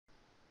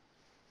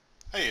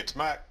Hey, it's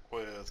Mack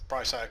with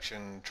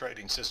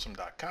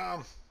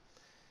PriceActionTradingSystem.com,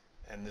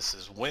 and this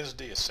is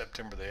Wednesday, it's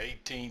September the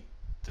 18th.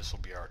 This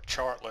will be our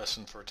chart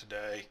lesson for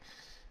today,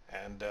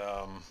 and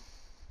I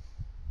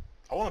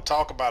want to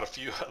talk about a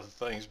few other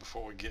things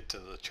before we get to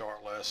the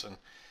chart lesson.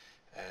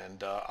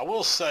 And I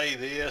will say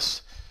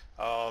this,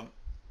 um,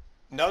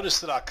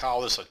 notice that I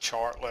call this a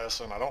chart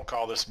lesson. I don't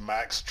call this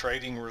Mack's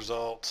trading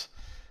results,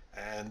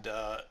 and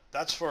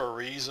that's for a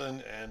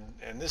reason,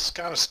 and this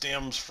kind of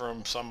stems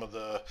from some of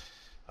the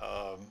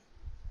um,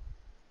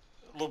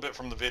 a little bit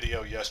from the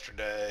video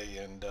yesterday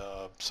and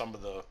some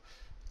of the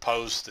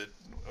posts that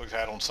we've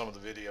had on some of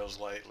the videos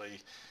lately.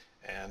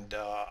 And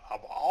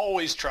I've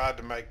always tried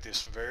to make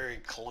this very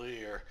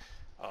clear.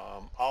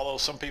 Although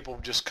some people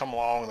just come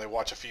along and they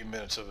watch a few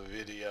minutes of a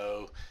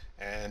video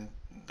and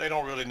they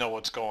don't really know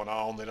what's going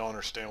on. They don't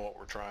understand what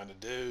we're trying to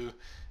do.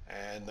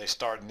 And they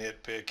start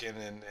nitpicking,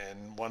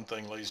 and one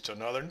thing leads to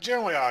another. And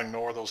generally I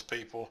ignore those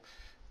people,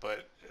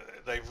 but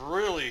they've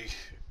really,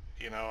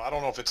 I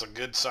don't know if it's a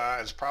good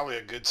sign. It's probably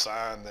a good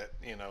sign that,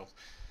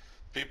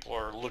 people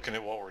are looking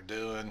at what we're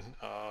doing.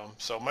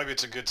 So maybe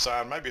it's a good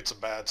sign, maybe it's a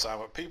bad sign,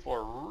 but people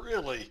are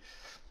really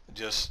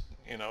just,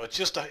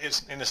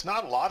 it's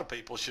not a lot of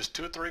people. It's just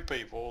two or three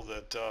people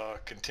that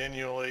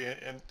continually,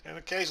 and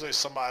occasionally it's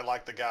somebody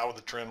like the guy with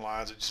the trend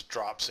lines that just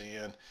drops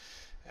in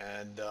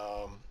and,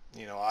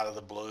 out of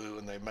the blue,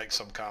 and they make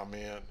some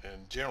comment,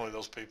 and generally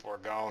those people are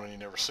gone and you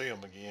never see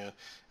them again.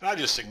 And I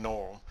just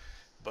ignore them.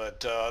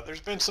 But there's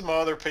been some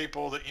other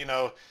people that,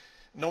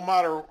 no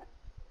matter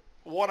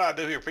what I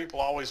do here, people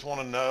always want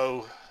to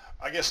know.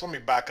 I guess let me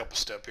back up a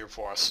step here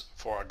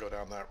before I go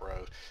down that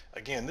road.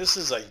 Again, this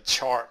is a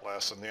chart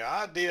lesson. The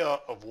idea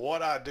of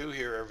what I do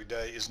here every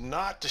day is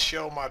not to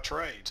show my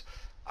trades.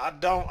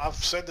 I've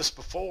said this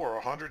before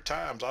 100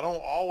 times. I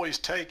don't always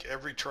take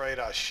every trade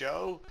I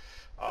show.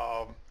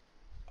 Um,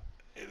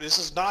 this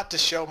is not to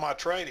show my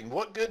trading.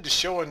 What good does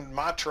showing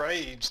my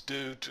trades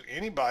do to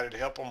anybody to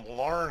help them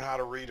learn how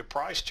to read a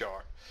price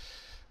chart?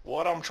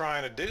 What I'm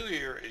trying to do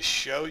here is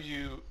show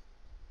you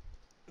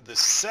the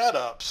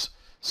setups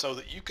so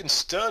that you can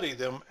study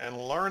them and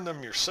learn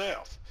them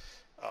yourself.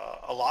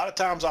 A lot of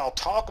times I'll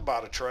talk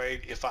about a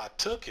trade if I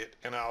took it,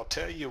 and I'll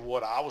tell you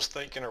what I was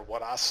thinking or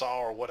what I saw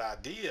or what I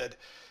did,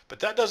 but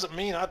that doesn't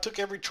mean I took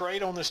every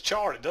trade on this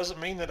chart. It doesn't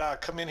mean that I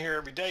come in here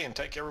every day and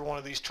take every one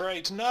of these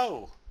trades.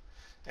 No.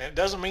 And it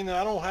doesn't mean that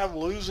I don't have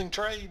losing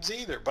trades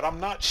either, but I'm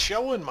not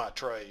showing my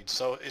trades.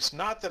 So it's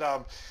not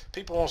that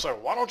people won't say,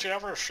 why don't you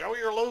ever show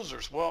your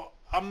losers? Well,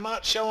 I'm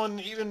not showing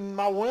even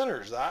my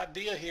winners. The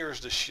idea here is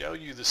to show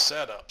you the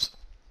setups.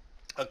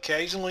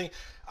 Occasionally,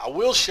 I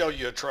will show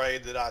you a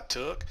trade that I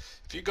took.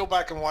 If you go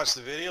back and watch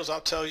the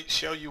videos,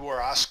 show you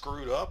where I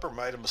screwed up or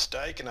made a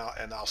mistake, and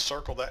I'll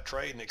circle that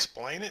trade and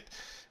explain it.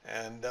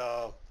 And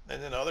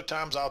then other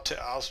times I'll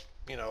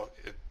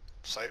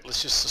say,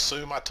 let's just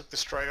assume I took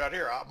this trade right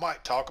here. I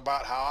might talk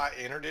about how I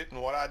entered it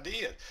and what I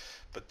did.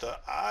 But the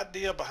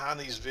idea behind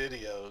these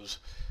videos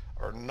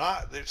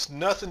it's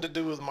nothing to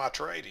do with my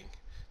trading.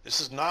 This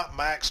is not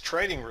Mack's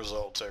trading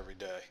results every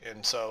day.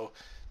 And so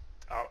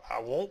I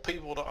want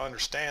people to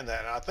understand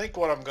that. And I think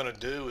what I'm going to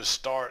do is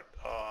start,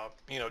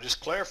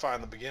 just clarify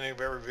in the beginning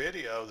of every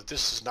video that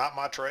this is not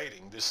my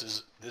trading. This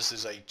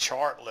is a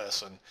chart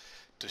lesson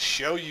to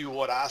show you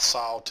what I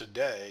saw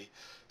today,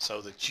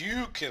 so that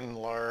you can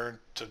learn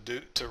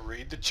to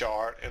read the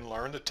chart and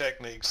learn the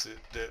techniques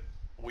that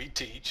we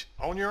teach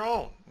on your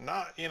own.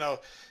 Not,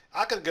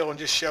 I could go and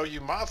just show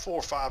you my 4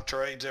 or 5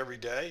 trades every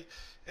day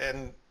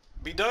and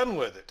be done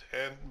with it.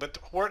 But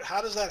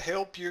how does that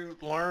help you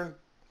learn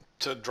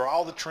to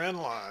draw the trend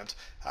lines?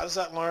 How does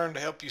that learn to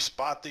help you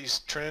spot these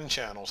trend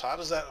channels? How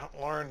does that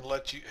learn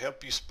to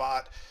help you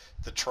spot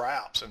the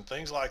traps and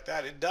things like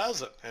that? It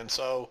doesn't. And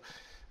so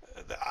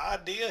the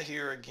idea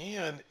here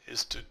again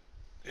is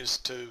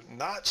to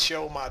not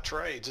show my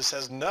trades. This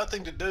has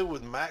nothing to do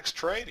with Mack's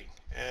trading,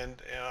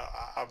 and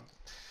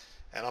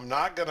I'm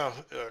not gonna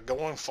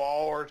going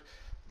forward.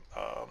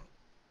 Um,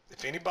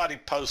 if anybody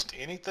posts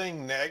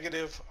anything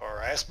negative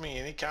or asks me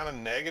any kind of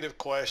negative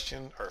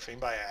question, or if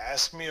anybody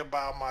asks me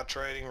about my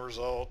trading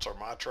results or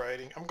my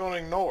trading, I'm going to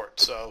ignore it.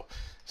 So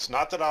it's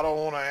not that I don't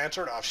want to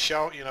answer it. I've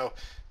shown,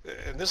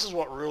 and this is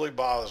what really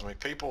bothers me.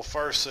 People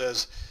first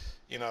says,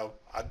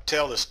 I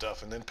tell this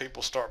stuff, and then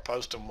people start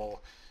posting more.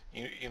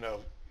 You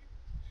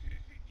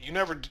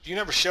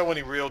never show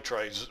any real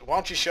trades. Why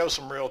don't you show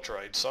some real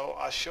trades? So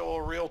I show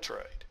a real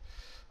trade.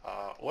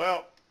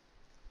 Well,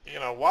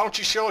 why don't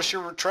you show us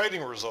your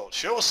trading results?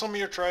 Show us some of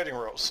your trading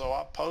results. So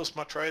I post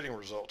my trading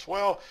results.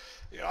 Well,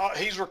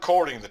 he's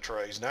recording the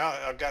trades. Now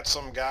I've got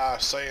some guy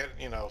saying,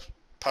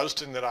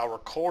 posting that I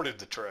recorded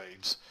the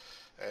trades.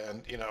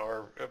 And,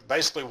 or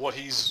basically what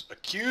he's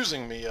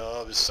accusing me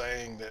of is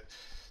saying that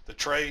the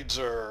trades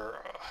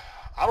are,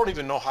 I don't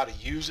even know how to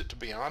use it, to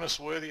be honest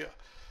with you.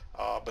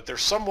 But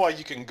there's some way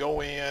you can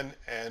go in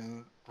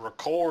and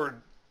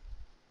record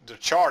the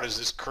chart as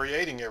it's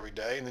creating every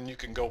day, and then you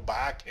can go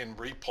back and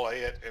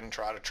replay it and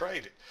try to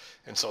trade it.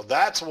 And so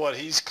that's what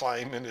he's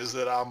claiming, is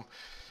that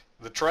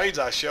the trades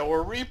I show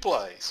are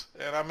replays.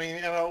 And I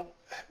mean,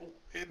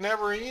 it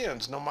never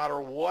ends. No matter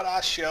what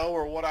I show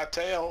or what I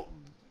tell,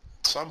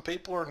 some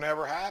people are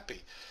never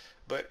happy.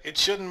 But it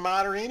shouldn't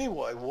matter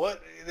anyway.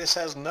 This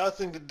has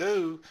nothing to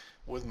do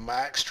with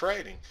max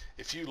trading.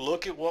 If you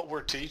look at what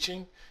we're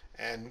teaching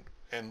and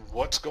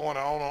what's going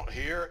on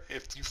here,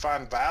 if you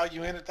find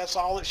value in it, that's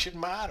all that should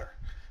matter.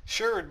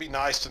 Sure, it'd be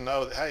nice to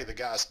know that, hey, the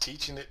guys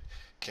teaching it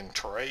can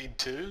trade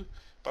too,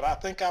 but I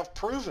think I've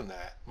proven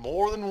that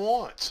more than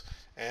once.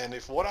 And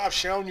if what I've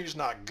shown you is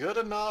not good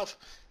enough,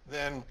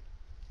 then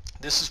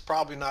this is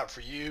probably not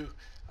for you.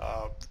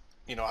 Uh,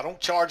 I don't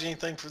charge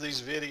anything for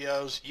these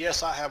videos.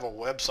 Yes, I have a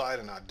website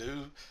and I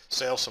do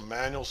sell some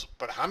manuals,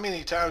 but how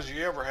many times have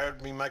you ever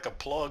heard me make a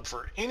plug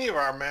for any of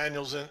our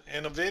manuals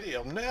in a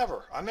video?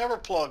 Never. I never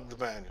plug the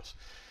manuals.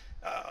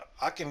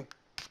 I can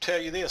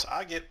tell you this,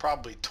 I get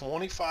probably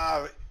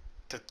 25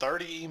 to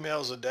 30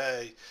 emails a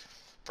day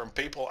from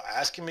people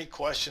asking me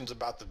questions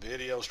about the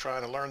videos,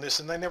 trying to learn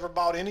this, and they never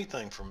bought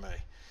anything from me.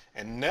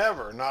 And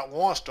never, not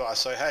once do I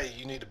say, hey,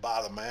 you need to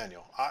buy the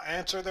manual. I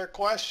answer their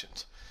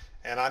questions.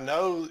 And I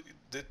know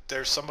that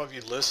there's some of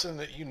you listening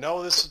that you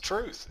know this is the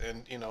truth.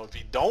 And, if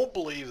you don't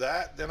believe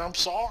that, then I'm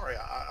sorry.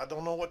 I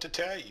don't know what to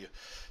tell you.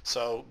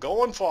 So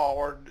going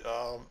forward,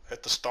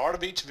 at the start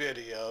of each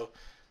video,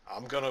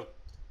 I'm going to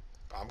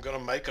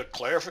make a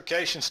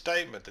clarification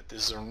statement that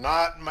these are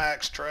not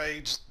max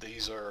trades.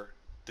 This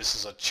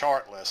is a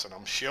chart lesson.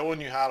 I'm showing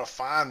you how to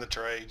find the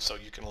trades so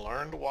you can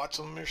learn to watch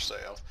them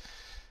yourself.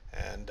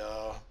 And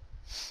I'm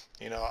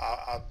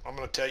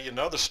going to tell you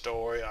another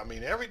story. I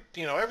mean,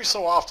 every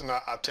so often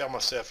I tell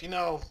myself,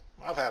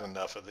 I've had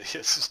enough of this.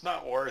 It's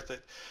not worth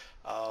it.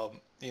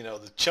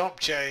 The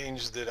chump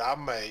change that I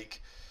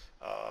make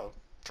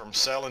from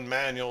selling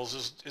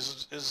manuals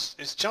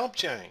is chump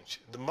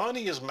change. The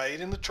money is made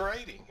in the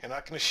trading, and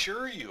I can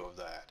assure you of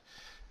that.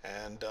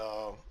 And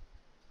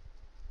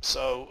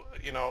so,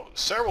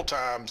 several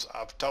times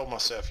I've told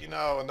myself,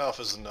 enough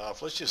is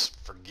enough. Let's just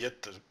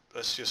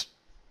let's just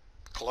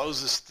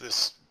close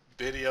this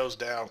videos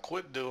down,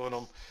 quit doing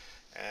them,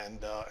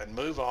 and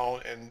move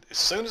on. And as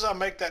soon as I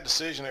make that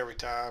decision every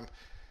time,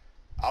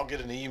 I'll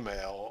get an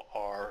email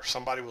or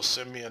somebody will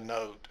send me a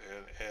note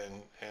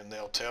and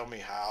they'll tell me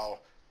how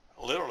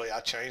literally I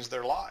changed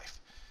their life.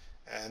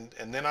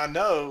 And then I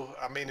know,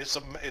 I mean,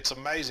 it's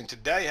amazing.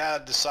 Today I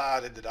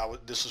decided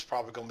that this was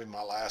probably going to be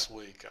my last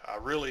week. I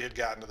really had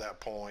gotten to that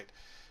point.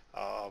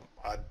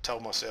 I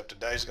told myself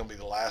today's going to be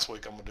the last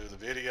week I'm going to do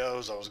the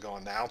videos. I was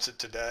going to announce it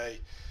today.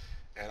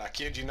 And I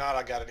kid you not,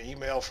 I got an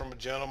email from a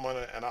gentleman,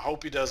 and I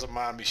hope he doesn't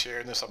mind me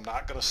sharing this. I'm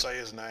not going to say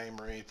his name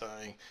or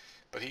anything,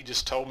 but he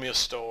just told me a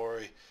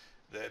story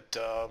that,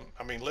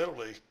 I mean,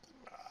 literally,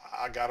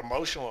 I got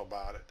emotional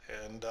about it.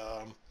 And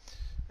I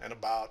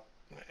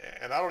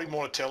don't even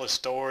want to tell his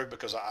story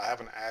because I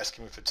haven't asked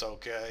him if it's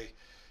okay.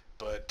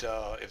 But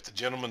if the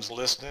gentleman's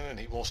listening and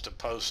he wants to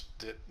post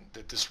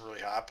that this really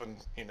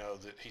happened,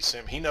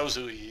 that he knows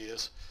who he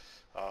is.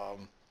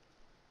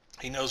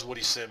 He knows what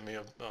he sent me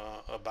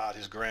about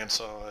his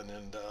grandson,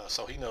 and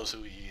so he knows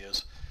who he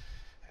is.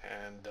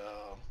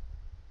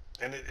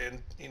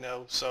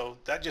 So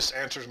that just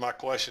answers my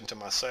question to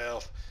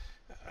myself.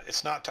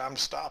 It's not time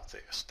to stop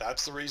this.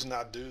 That's the reason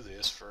I do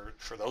this,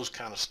 for those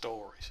kind of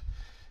stories.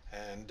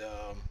 And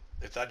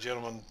if that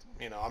gentleman,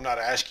 I'm not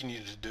asking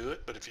you to do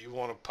it, but if you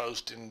want to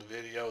post in the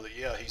video that,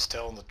 yeah, he's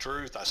telling the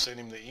truth, I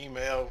sent him the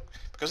email,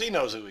 because he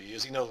knows who he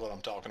is. He knows what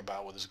I'm talking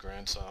about with his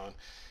grandson.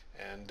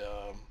 And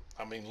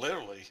I mean,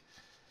 literally,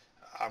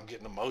 I'm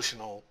getting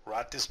emotional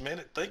right this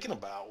minute thinking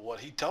about what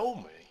he told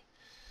me.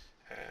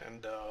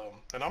 And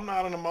I'm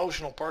not an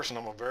emotional person.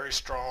 I'm a very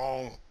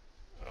strong,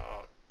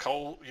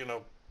 cold,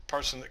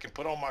 person that can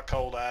put on my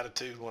cold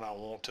attitude when I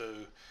want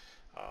to.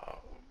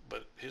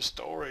 But his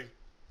story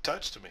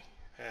touched me,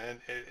 and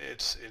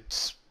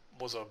it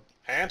was an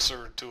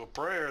answer to a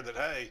prayer that,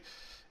 hey,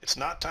 it's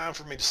not time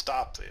for me to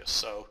stop this.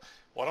 So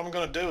what I'm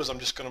going to do is I'm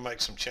just going to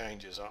make some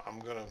changes.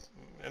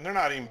 And they're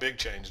not even big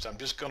changes. I'm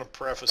just going to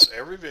preface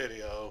every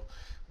video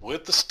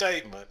with the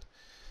statement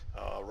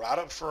right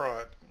up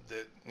front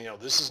that,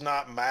 this is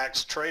not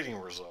max trading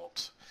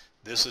results.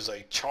 This is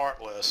a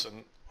chart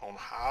lesson on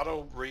how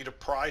to read a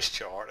price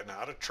chart and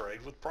how to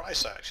trade with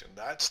price action.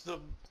 That's the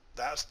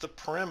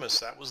premise.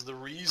 That was the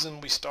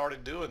reason we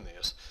started doing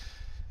this.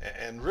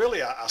 And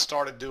really, I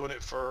started doing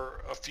it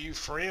for a few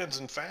friends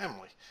and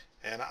family.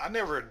 And I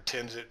never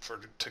intended it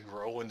to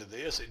grow into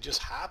this. It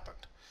just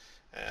happened.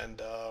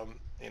 And,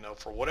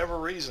 for whatever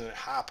reason, it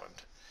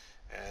happened.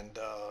 And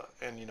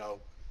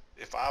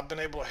if I've been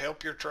able to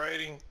help your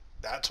trading,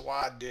 that's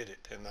why I did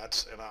it. And I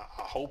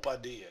hope I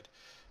did.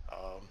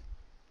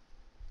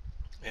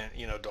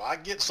 Do I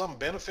get some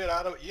benefit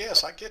out of it?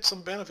 Yes, I get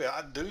some benefit.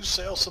 I do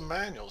sell some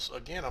manuals.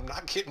 Again, I'm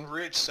not getting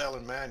rich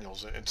selling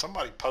manuals. And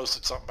somebody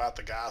posted something about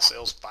the guy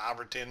sells 5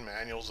 or 10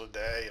 manuals a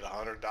day at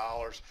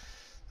 $100.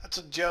 That's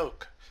a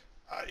joke.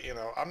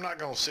 I'm not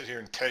going to sit here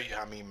and tell you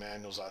how many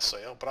manuals I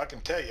sell, but I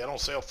can tell you I don't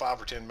sell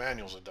 5 or 10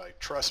 manuals a day.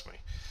 Trust me.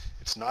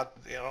 It's not,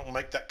 I don't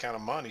make that kind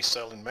of money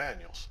selling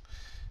manuals.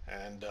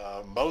 And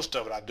most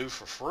of it I do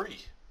for free.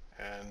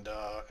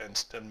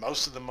 and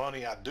most of the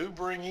money I do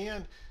bring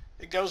in,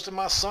 it goes to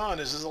my son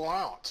as his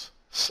allowance.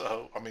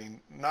 So I mean,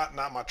 not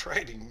my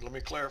trading. Let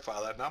me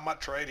clarify that. Not my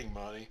trading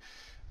money,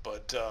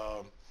 but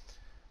uh,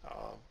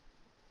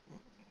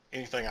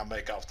 anything I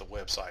make off the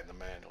website and the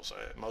manuals.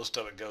 Most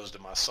of it goes to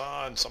my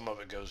son. Some of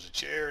it goes to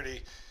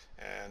charity,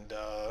 and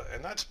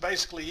that's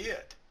basically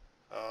it.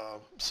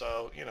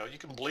 So you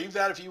can believe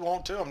that if you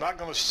want to. I'm not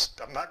gonna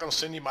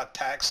send you my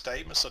tax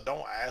statement, so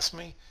don't ask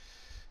me.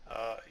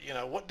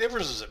 What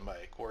difference does it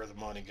make where the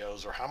money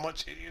goes or how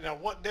much?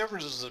 What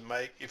difference does it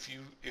make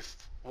if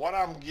what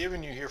I'm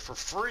giving you here for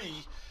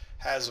free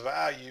has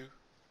value?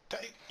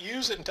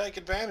 Use it and take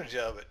advantage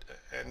of it,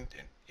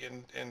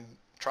 and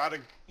try to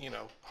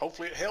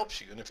hopefully it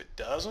helps you. And if it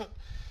doesn't,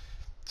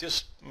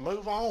 just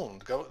move on.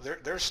 Go there.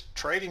 There's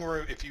trading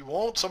room. If you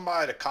want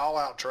somebody to call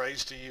out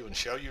trades to you and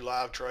show you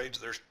live trades,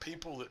 there's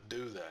people that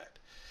do that,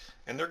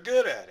 and they're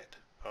good at it.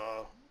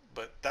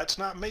 But that's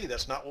not me.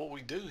 That's not what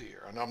we do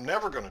here, and I'm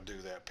never going to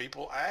do that.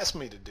 People ask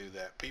me to do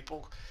that.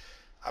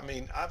 I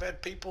mean, I've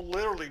had people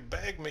literally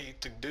beg me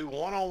to do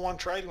one-on-one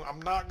trading.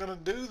 I'm not going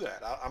to do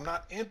that. I'm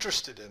not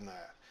interested in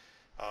that.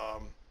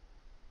 Um,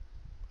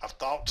 I've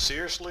thought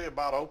seriously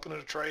about opening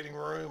a trading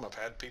room. I've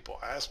had people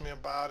ask me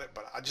about it,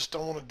 but I just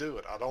don't want to do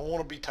it. I don't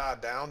want to be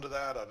tied down to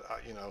that.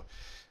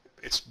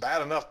 It's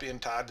bad enough being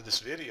tied to this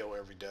video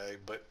every day,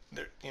 but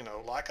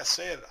like I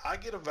said, I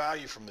get a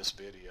value from this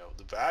video.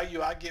 The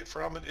value I get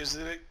from it is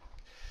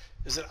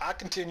that I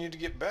continue to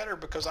get better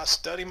because I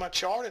study my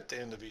chart at the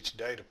end of each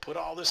day to put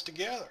all this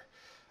together.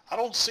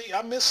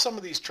 I miss some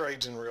of these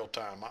trades in real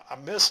time. I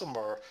miss them,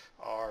 or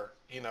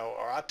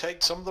I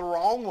take some of the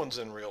wrong ones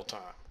in real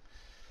time.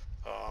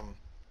 Um,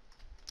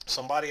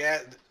 some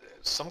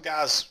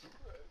guys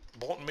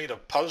wanting me to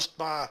post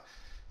my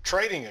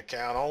trading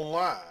account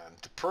online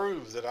to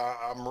prove that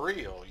I'm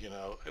real.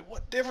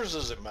 What difference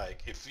does it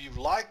make? If you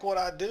like what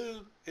I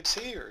do, it's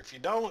here. If you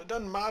don't, it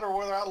doesn't matter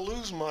whether I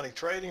lose money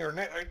trading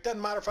it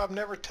doesn't matter if I've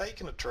never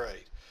taken a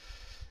trade.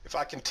 If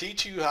I can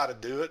teach you how to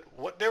do it,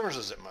 what difference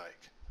does it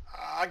make?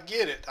 I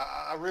get it.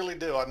 I really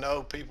do. I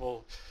know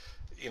people,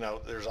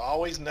 there's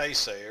always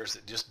naysayers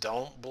that just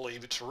don't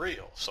believe it's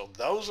real. So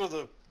those are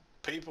the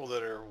people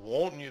that are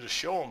wanting you to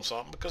show them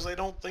something because they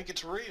don't think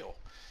it's real.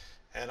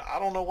 And I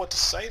don't know what to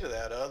say to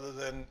that other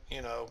than,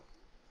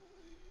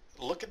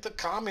 look at the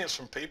comments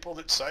from people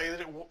that say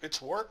that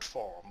it's worked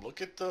for them.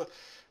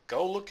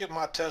 Go look at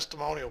my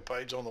testimonial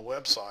page on the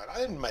website. I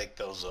didn't make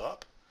those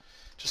up.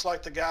 Just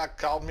like the guy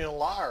called me a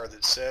liar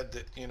that said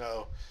that,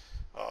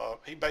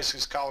 he basically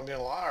is calling me a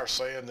liar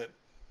saying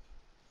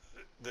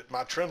that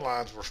my trend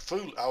lines were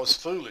I was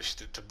foolish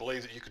to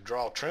believe that you could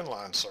draw trend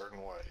lines certain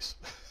ways.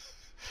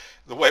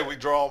 The way we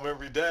draw them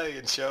every day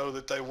and show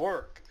that they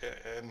work.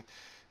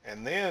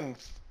 And then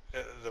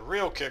the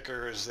real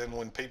kicker is then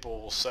when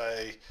people will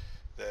say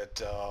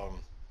that,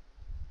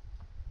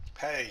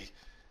 hey,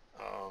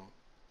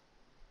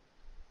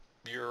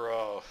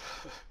 you're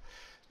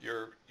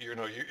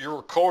you're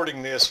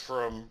recording this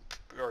from,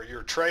 or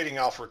you're trading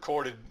off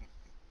recorded.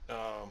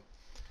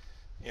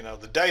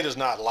 The data's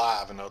not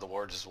live. In other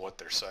words, is what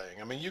they're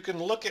saying. I mean, you can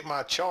look at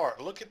my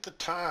chart, look at the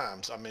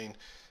times. I mean,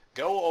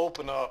 go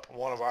open up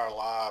one of our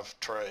live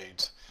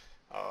trades.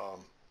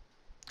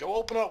 Go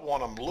open up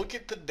one of them. Look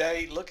at the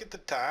date, look at the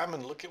time,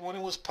 and look at when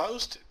it was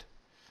posted.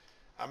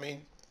 I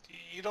mean,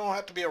 you don't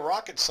have to be a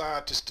rocket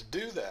scientist to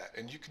do that,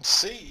 and you can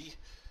see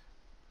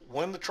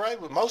when the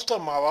trade was. Most of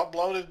them I've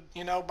uploaded,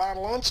 by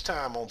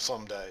lunchtime on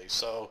some days.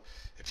 So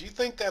if you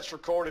think that's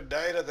recorded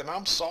data, then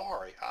I'm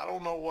sorry. I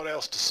don't know what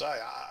else to say.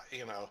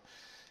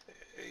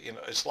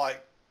 It's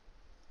like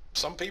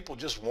some people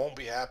just won't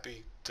be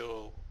happy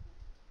till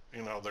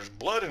there's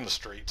blood in the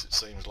streets, it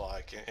seems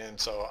like. And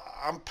so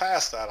I'm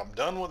past that. I'm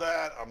done with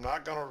that. I'm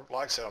not going to,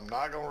 like I said, I'm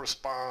not going to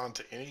respond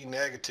to any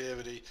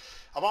negativity.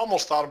 I've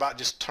almost thought about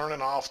just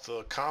turning off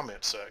the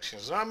comment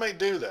sections, and I may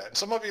do that. And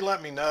some of you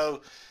let me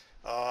know,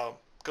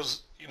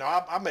 because,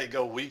 I may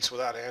go weeks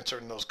without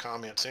answering those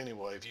comments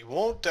anyway. If you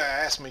want to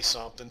ask me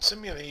something,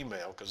 send me an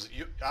email, because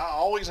I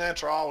always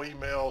answer all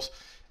emails,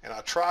 and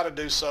I try to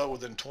do so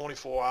within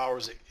 24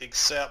 hours,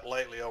 except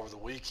lately over the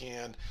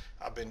weekend.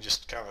 I've been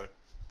just kind of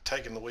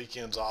taking the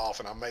weekends off,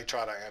 and I may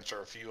try to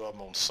answer a few of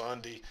them on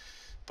Sunday,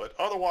 but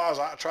otherwise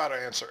I try to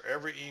answer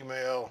every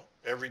email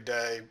every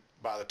day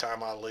by the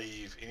time I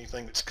leave.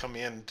 Anything that's come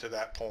in to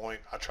that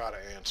point, I try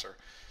to answer.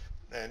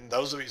 And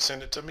those of you that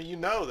send it to me,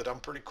 that I'm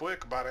pretty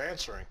quick about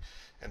answering.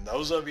 And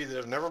those of you that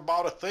have never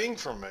bought a thing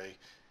from me,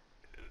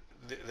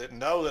 that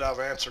know that I've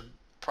answered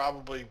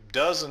probably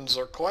dozens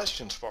of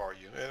questions for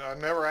you. And I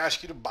never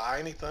ask you to buy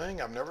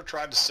anything. I've never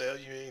tried to sell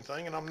you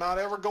anything, and I'm not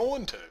ever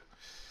going to.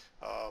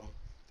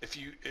 If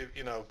you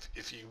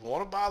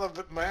want to buy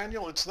the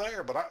manual, it's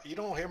there, but you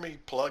don't hear me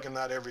plugging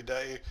that every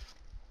day.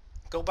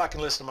 Go back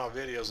and listen to my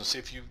videos and see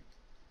if you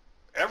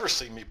ever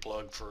see me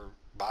plug for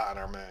buying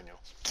our manual.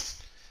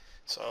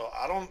 So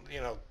I don't,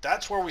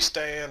 that's where we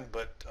stand.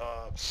 But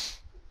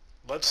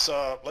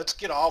let's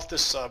get off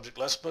this subject.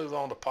 Let's move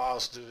on to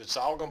positive. It's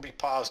all going to be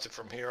positive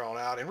from here on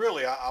out. And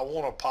really, I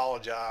want to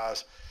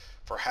apologize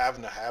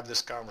having to have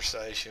this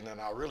conversation, and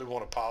I really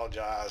want to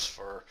apologize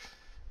for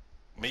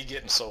me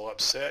getting so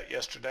upset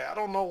yesterday. I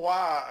don't know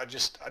why. I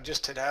just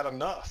had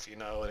enough.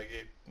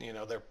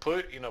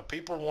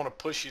 People want to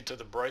push you to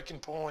the breaking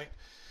point.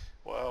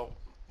 Well,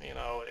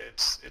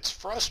 it's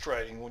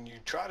frustrating when you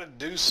try to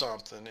do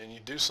something and you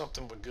do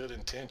something with good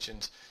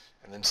intentions,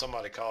 and then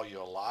somebody call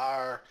you a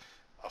liar,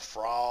 a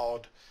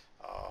fraud,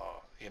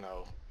 you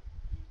know,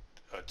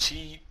 a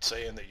cheat,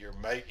 saying that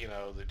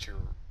that you're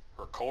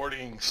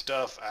recording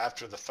stuff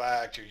after the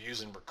fact. You're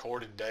using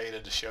recorded data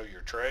to show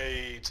your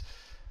trades.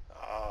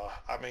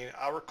 I mean,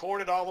 I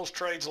recorded all those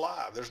trades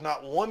live. There's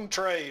not one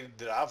trade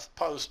that I've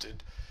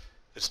posted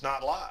that's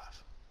not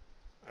live.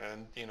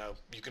 And,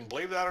 you can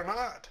believe that or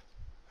not.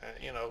 And,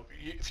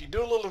 if you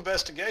do a little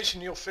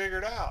investigation, you'll figure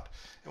it out.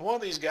 And one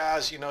of these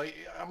guys, I'm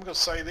going to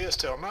say this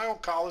to him. I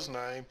don't call his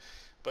name,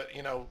 but,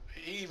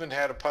 he even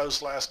had a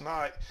post last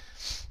night.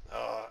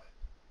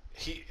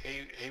 He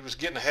was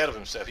getting ahead of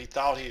himself. He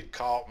thought he had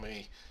caught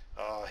me.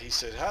 He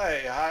said,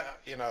 hey,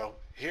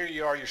 here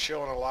you are, you're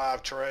showing a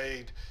live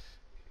trade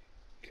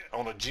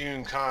on a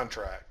June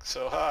contract.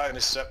 So, and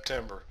it's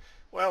September.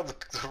 Well,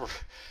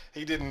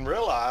 he didn't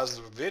realize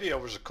the video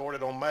was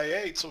recorded on May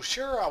 8th. So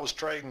sure, I was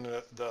trading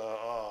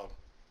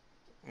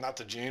not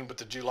the June, but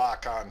the July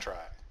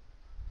contract.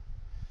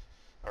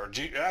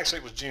 Actually,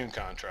 it was June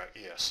contract.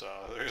 Yes,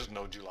 there is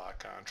no July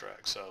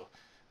contract. So,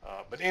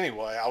 but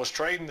anyway, I was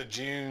trading the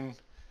June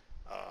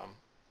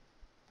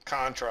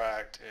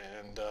contract,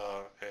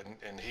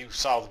 and he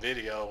saw the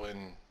video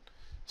and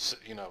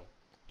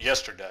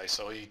yesterday.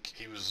 So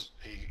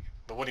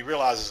but when he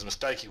realized his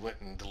mistake, he went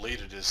and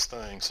deleted his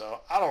thing. So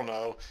I don't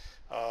know.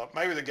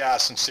 Maybe the guy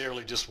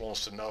sincerely just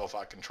wants to know if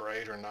I can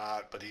trade or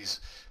not. But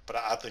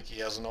I think he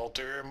has an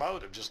ulterior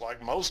motive, just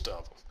like most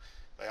of them.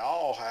 They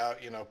all have.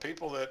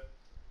 People that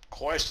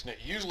question it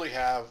usually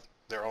have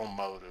their own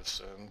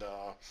motives. And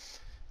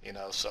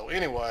So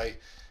anyway,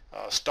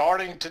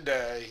 starting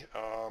today,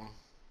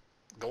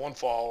 going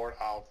forward,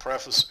 I'll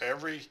preface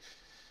every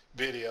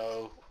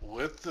video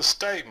with the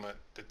statement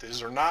that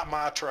these are not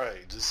my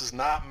trades. This is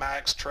not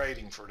Mack's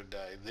trading for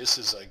today. This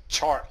is a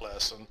chart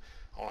lesson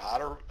on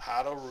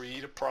how to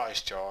read a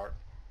price chart,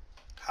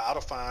 how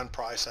to find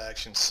price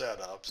action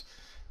setups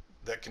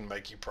that can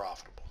make you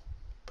profitable.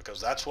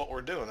 Because that's what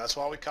we're doing. That's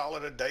why we call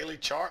it a daily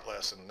chart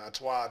lesson. That's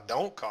why I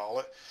don't call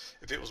it,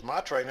 if it was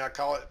my trading, I'd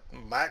call it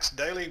Mack's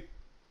Daily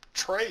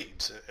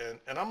Trades.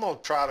 And I'm going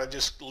to try to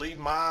just leave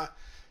my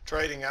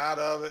trading out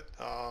of it.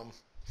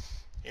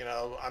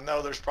 I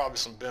know there's probably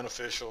some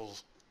beneficial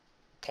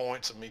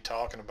points of me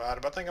talking about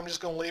it, but I think I'm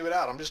just going to leave it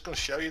out. I'm just going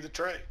to show you the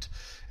trades.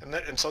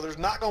 And so there's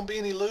not going to be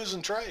any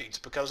losing trades,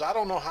 because I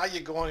don't know how you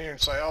go in here and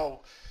say,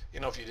 oh,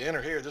 if you'd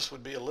enter here, this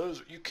would be a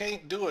loser. You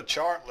can't do a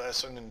chart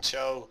lesson and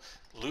show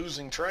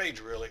losing trades,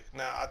 really.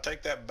 Now, I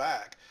take that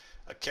back.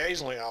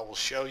 Occasionally, I will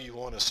show you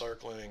one that's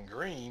circling in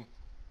green,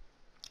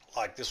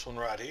 like this one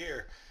right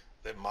here,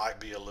 that might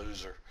be a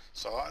loser.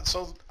 So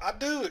I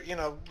do,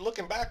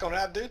 looking back on it,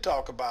 I do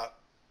talk about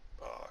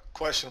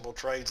questionable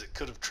trades that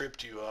could have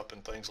tripped you up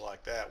and things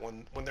like that,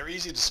 when they're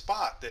easy to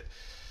spot,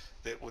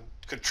 that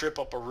could trip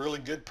up a really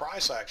good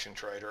price action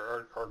trade,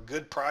 or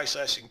good price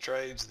action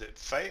trades that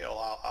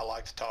fail. I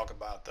like to talk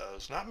about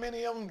those. Not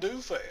many of them do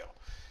fail,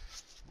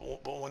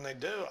 but when they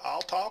do,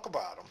 I'll talk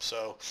about them.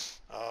 So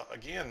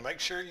again, make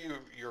sure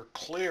you're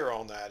clear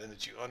on that, and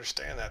that you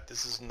understand that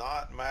this is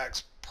not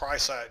Mack's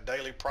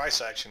daily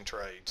price action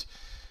trades.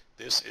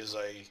 This is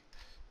a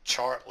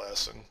chart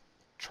lesson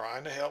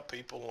trying to help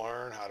people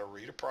learn how to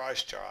read a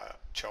price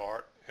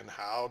chart and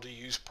how to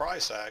use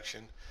price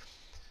action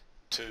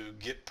to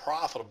get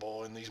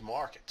profitable in these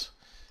markets,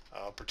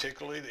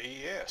 particularly the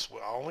ES.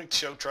 I only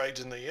show trades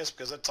in the ES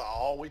because that's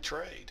all we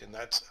trade, and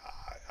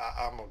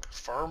I'm a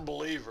firm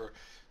believer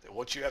that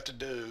what you have to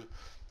do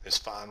is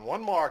find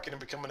one market and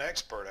become an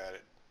expert at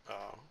it.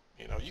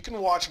 You can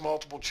watch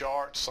multiple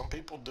charts. Some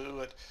people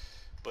do it,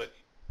 but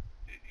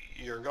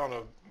you're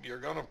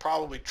gonna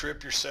probably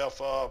trip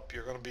yourself up.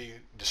 You're gonna be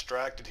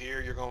distracted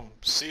here. You're gonna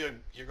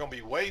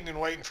be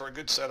waiting for a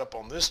good setup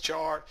on this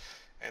chart,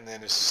 and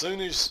then as soon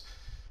as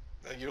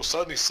you'll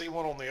suddenly see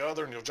one on the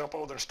other, and you'll jump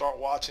over there and start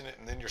watching it,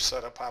 and then your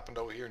setup happened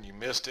over here and you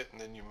missed it,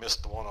 and then you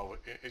missed the one over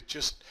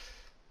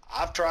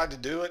I've tried to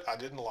do it. I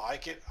didn't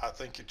like it. I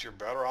think that you're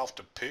better off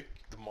to pick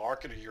the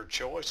market of your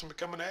choice and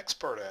become an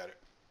expert at it.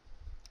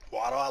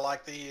 Why do I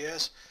like the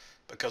ES?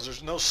 Because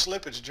there's no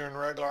slippage during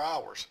regular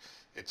hours.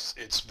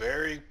 It's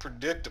very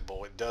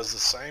predictable. It does the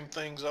same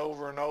things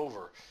over and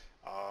over.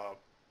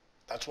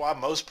 That's why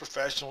most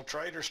professional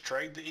traders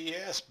trade the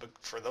ES, but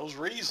for those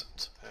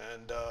reasons.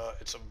 And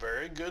it's a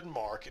very good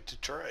market to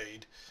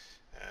trade,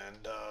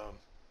 and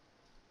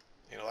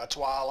that's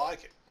why I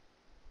like it.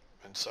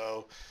 And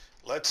so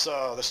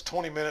that's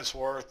 20 minutes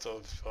worth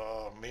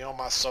of me on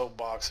my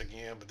soapbox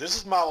again. But this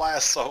is my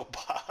last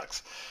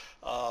soapbox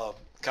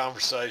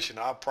conversation.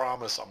 I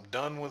promise I'm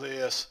done with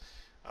this.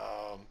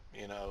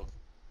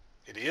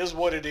 It is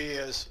what it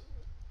is.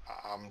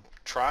 I'm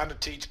trying to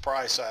teach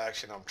price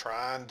action. I'm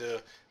trying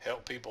to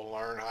help people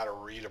learn how to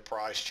read a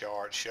price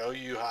chart, show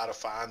you how to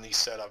find these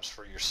setups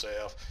for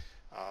yourself.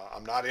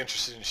 I'm not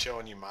interested in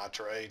showing you my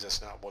trades.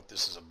 That's not what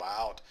this is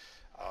about.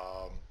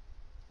 Um,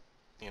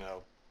 you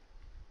know,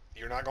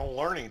 you're not going to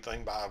learn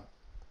anything by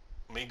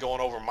me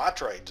going over my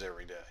trades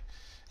every day.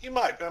 You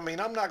might, I mean,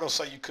 I'm not going to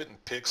say you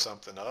couldn't pick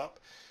something up,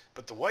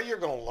 but the way you're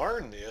going to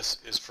learn this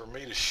is for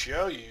me to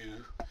show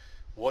you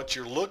what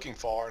you're looking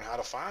for and how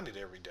to find it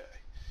every day.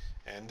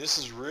 And this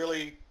is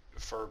really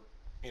for,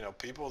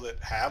 people that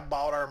have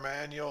bought our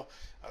manual.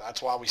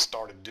 That's why we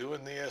started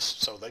doing this,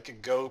 so they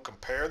could go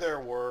compare their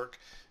work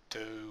to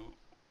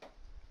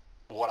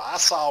what I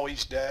saw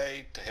each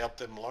day to help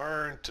them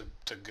learn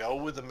to go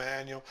with the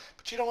manual.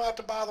 But you don't have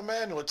to buy the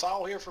manual. It's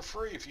all here for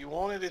free. If you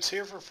want it, it's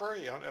here for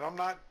free. And I'm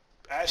not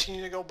asking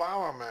you to go buy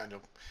my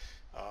manual.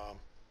 Um,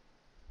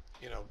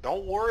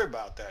 don't worry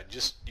about that.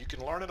 Just, you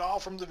can learn it all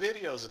from the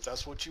videos if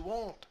that's what you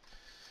want.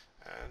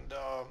 And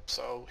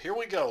so here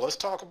we go. Let's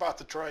talk about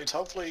the trades.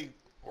 Hopefully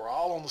we're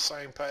all on the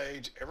same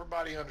page.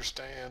 Everybody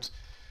understands.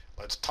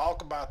 Let's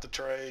talk about the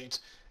trades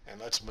and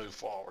let's move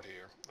forward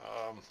here.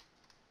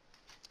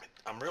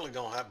 I'm really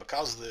going to have,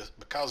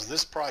 because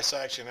this price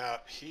action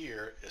out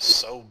here is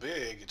so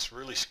big, it's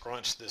really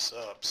scrunched this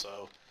up.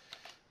 So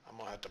I'm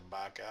going to have to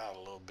back out a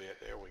little bit.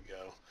 There we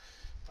go.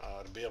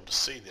 To be able to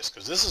see this,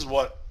 because this is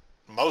what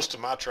most of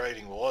my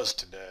trading was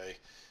today.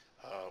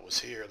 Was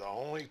here. The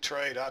only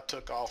trade I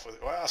took off of,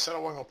 well, I said I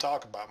wasn't going to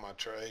talk about my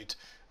trades.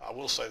 I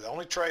will say the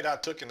only trade I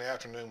took in the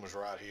afternoon was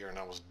right here, and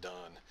I was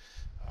done.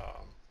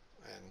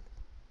 And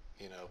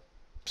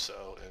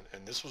so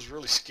and this was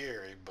really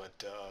scary,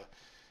 but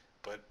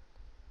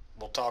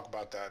we'll talk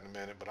about that in a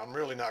minute. But I'm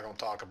really not going to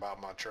talk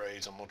about my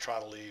trades. I'm going to try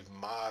to leave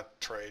my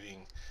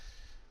trading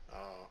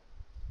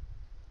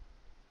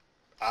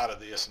out of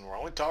this, and we're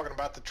only talking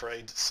about the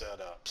trades set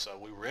up. So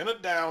we were in a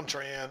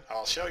downtrend.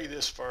 I'll show you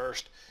this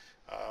first.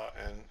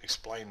 And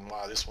explain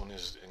why this one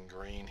is in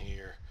green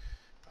here.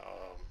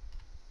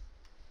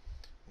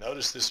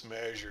 Notice this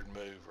measured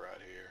move right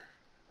here,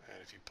 and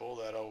if you pull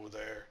that over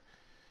there,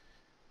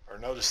 or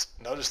notice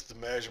the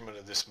measurement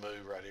of this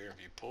move right here.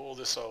 If you pull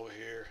this over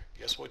here,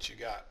 guess what you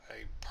got?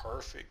 A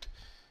perfect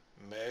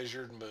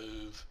measured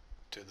move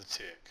to the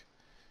tick.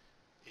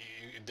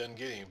 It doesn't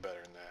get any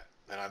better than that.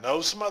 And I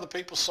know some other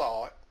people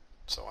saw it,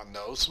 so I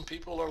know some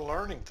people are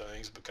learning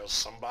things because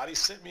somebody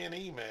sent me an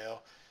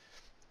email.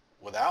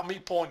 Without me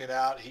pointing it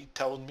out, he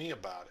told me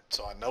about it.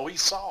 So I know he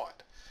saw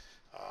it.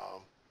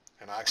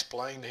 And I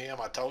explained to him,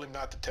 I told him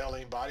not to tell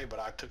anybody, but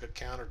I took a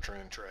counter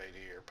trend trade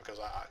here because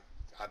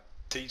I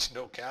teach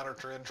no counter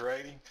trend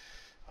trading.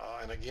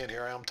 And again,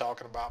 here I am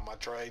talking about my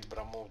trades, but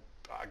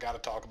I got to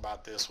talk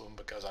about this one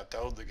because I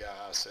told the guy,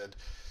 I said,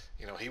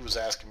 he was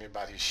asking me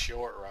about his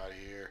short right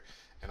here,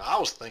 and I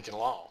was thinking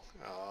long.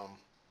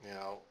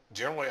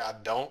 Generally I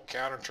don't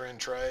counter trend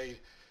trade.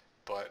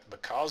 But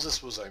because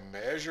this was a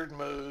measured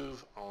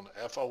move on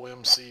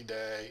FOMC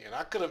day, and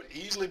I could have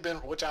easily been,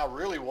 which I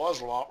really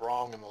was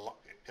wrong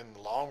in the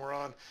long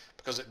run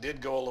because it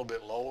did go a little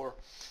bit lower.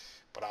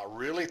 But I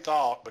really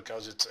thought,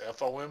 because it's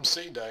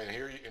FOMC day,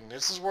 and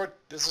this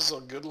is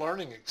a good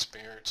learning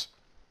experience.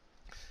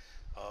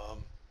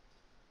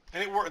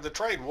 And it worked. The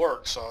trade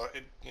worked, so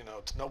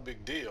it's no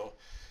big deal.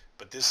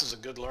 But this is a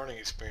good learning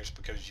experience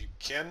because you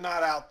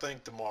cannot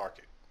outthink the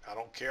market. I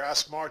don't care how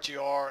smart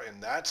you are,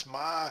 and that's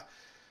my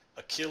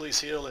Achilles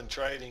heel in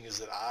trading, is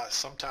that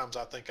sometimes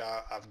I think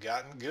I've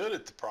gotten good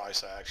at the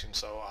price action,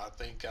 so I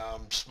think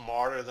I'm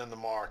smarter than the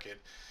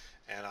market,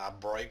 and I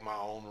break my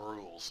own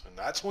rules. And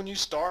that's when you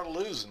start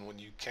losing, when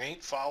you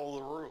can't follow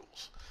the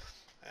rules.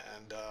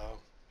 And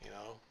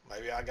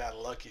maybe I got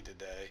lucky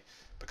today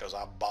because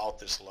I bought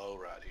this low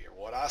right here.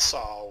 What I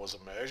saw was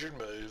a measured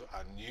move.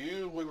 I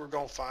knew we were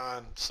going to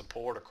find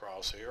support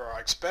across here, or I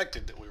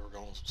expected that we were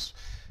going to.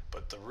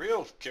 But the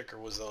real kicker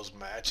was those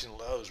matching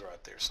lows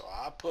right there. So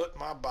I put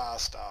my buy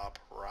stop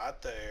right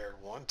there,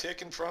 one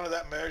tick in front of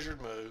that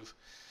measured move,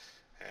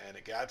 and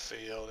it got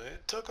filled. And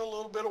it took a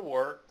little bit of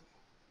work,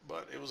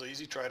 but it was an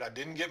easy trade. I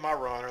didn't get my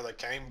runner. They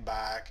came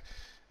back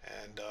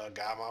and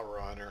got my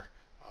runner.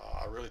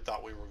 I really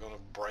thought we were going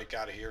to break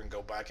out of here and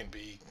go back and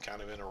be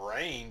kind of in a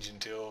range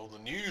until the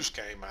news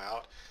came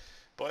out.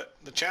 But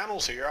the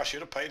channel's here. I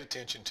should have paid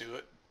attention to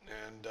it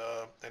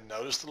and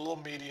noticed the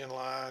little median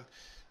line.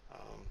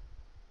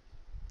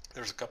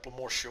 There's a couple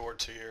more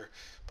shorts here,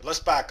 but let's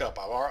back up.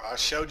 I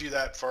showed you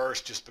that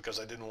first just because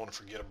I didn't want to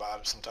forget about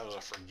it. Sometimes I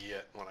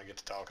forget when I get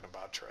to talking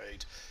about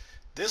trades.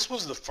 This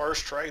was the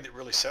first trade that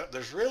really set up.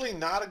 There's really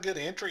not a good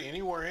entry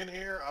anywhere in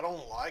here. I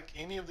don't like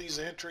any of these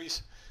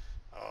entries.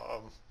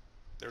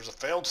 There's a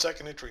failed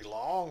second entry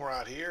long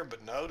right here,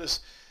 but notice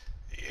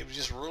it was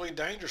just really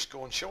dangerous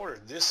going shorter.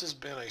 This has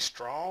been a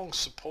strong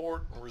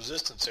support and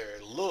resistance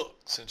area. Look,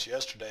 since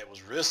yesterday it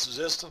was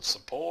resistance,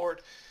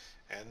 support,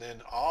 and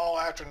then all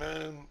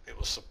afternoon it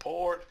was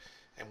support,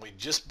 and we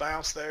just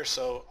bounced there.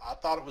 So I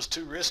thought it was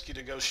too risky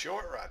to go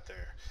short right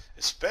there,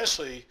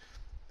 especially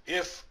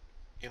if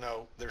you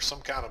know, there's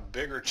some kind of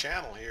bigger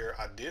channel here.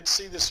 I did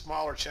see this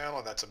smaller channel,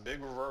 and that's a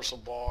big reversal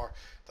bar.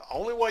 The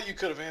only way you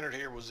could have entered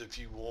here was if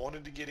you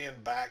wanted to get in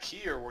back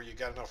here where you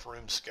got enough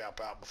room to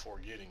scalp out before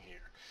getting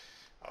here.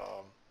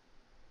 Um,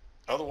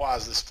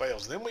 Otherwise, this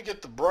fails. Then we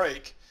get the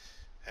break,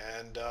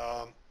 and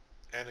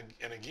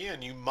and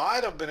again, you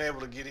might have been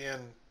able to get in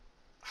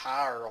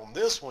higher on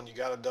this one. You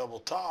got a double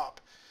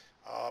top,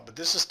 but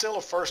this is still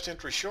a first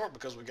entry short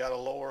because we got a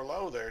lower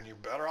low there, and you're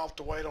better off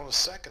to wait on a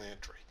second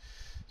entry.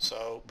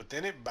 So, but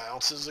then it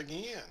bounces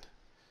again,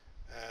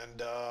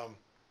 and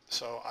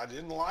so I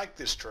didn't like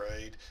this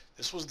trade.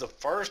 This was the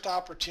first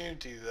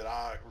opportunity that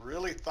I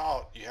really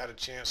thought you had a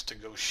chance to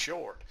go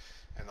short,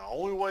 and the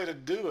only way to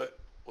do it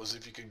was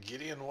if you could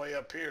get in way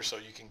up here so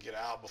you can get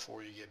out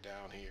before you get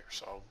down here.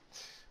 So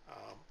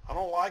I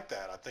don't like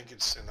that. I think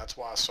it's, and that's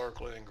why I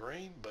circle it in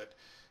green, but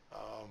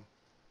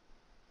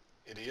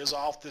it is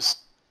off this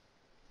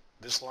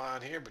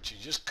line here, but you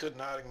just could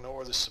not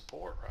ignore the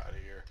support right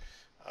here.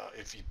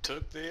 If you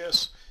took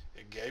this,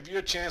 it gave you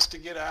a chance to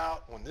get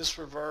out. When this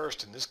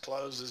reversed and this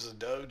closes a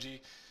doji,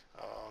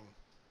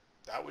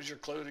 that was your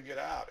clue to get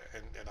out.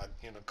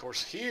 And of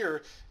course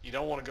here, you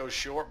don't want to go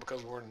short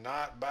because we're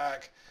not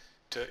back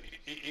to,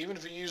 even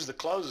if you use the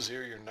closes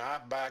here, you're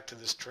not back to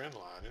this trend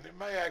line. And it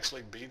may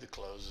actually be the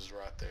closes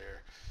right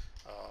there.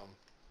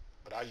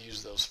 But I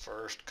use those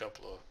first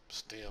couple of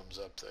stems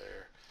up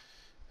there.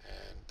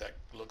 And that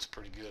looks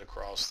pretty good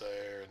across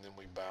there, and then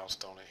we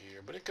bounced on it here.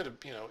 But it could have,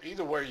 you know,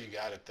 either way you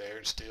got it there,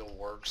 it still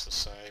works the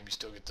same. You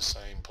still get the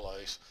same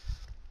place.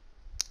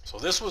 So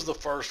this was the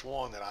first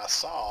one that I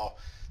saw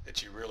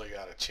that you really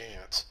got a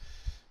chance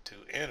to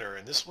enter.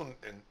 And this one,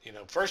 and you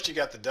know, first you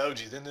got the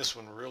doji, then this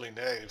one really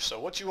negative. So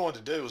what you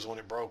wanted to do is when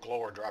it broke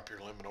lower, drop your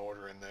limit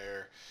order in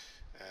there,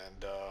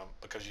 and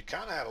because you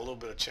kind of had a little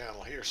bit of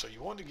channel here, so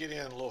you wanted to get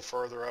in a little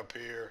further up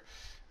here,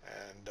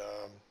 and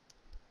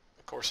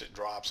of course it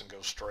drops and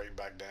goes straight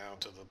back down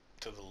to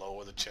the low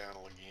of the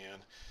channel again,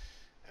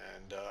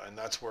 and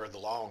that's where the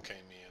long came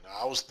in.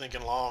 I was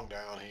thinking long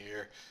down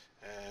here,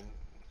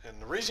 and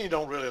the reason you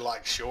don't really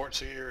like shorts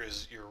here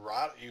is you're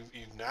right.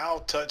 You've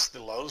now touched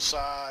the low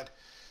side.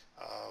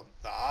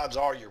 The odds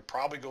are you're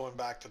probably going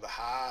back to the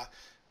high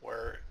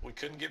where we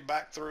couldn't get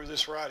back through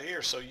this right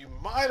here. So you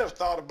might have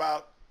thought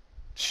about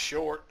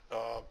short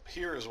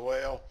here as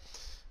well.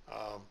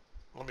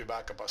 Let me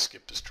back up. I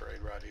skipped this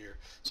trade right here.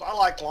 So I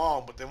like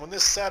long, but then when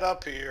this set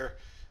up here,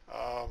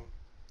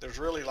 there's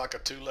really like a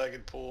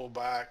two-legged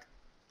pullback.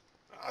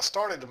 I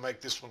started to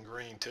make this one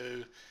green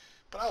too,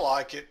 but I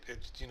like it.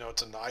 You know,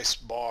 it's a nice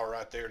bar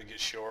right there to get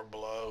short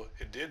below.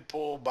 It did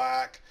pull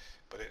back,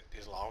 but it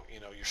is long. You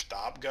know, your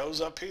stop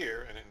goes up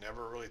here, and it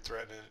never really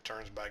threatened, and it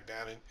turns back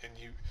down, and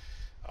you.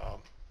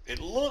 It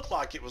looked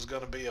like it was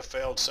going to be a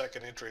failed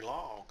second entry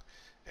long,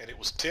 and it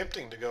was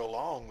tempting to go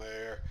long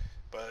there,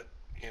 but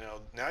you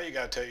know, now you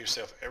got to tell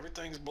yourself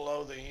everything's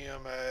below the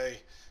EMA.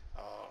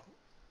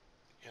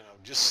 You know,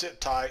 just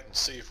sit tight and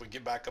see if we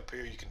get back up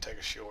here, you can take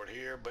a short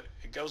here. But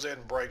it goes ahead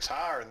and breaks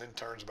higher and then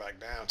turns back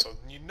down. So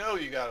you know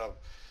you got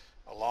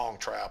a long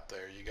trap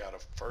there. You got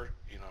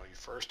your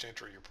first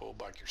entry, your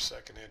pullback, your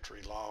second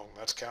entry long.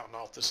 That's counting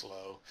off this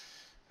low,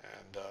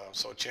 and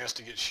so a chance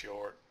to get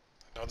short,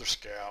 another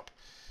scalp.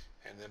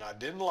 And then I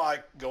didn't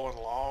like going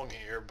long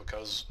here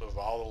because of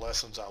all the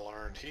lessons I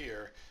learned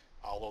here,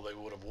 although they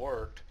would have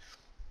worked.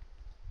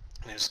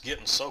 And it's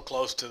getting so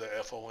close to the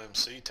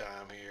FOMC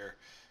time here.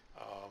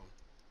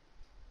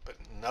 But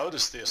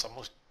notice this. I'm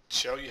going to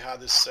show you how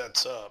this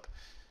sets up.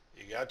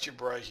 You got your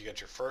break. You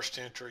got your first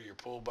entry, your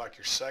pullback,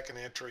 your second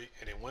entry,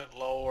 and it went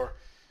lower.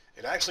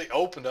 It actually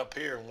opened up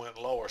here and went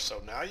lower.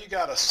 So now you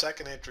got a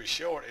second entry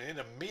short, and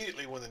then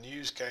immediately when the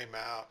news came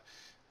out,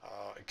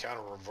 it kind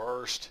of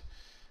reversed.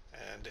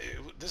 And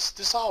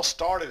this all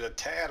started a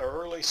tad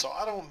early, so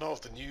I don't know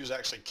if the news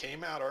actually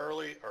came out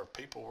early or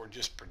people were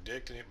just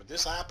predicting it, but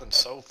this happened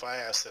so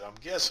fast that I'm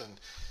guessing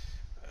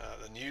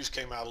the news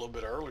came out a little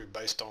bit earlier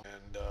based on,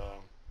 and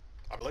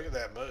I look at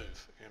that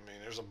move. I mean,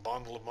 there's a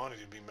bundle of money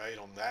to be made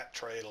on that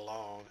trade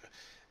alone.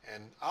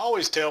 And I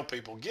always tell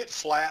people, get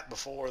flat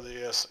before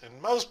this,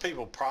 and most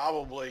people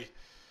probably,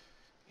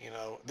 you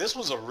know, this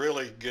was a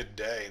really good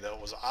day, though.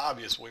 It was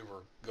obvious we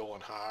were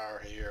going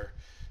higher here,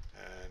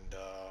 and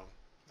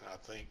I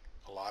think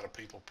a lot of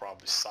people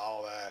probably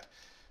saw that.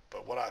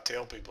 But what I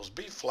tell people is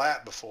be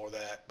flat before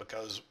that,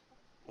 because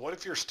what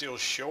if you're still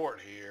short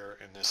here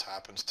and this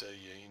happens to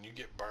you and you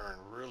get burned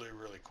really,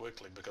 really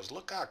quickly? Because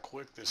look how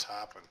quick this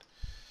happened.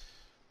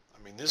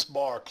 I mean, this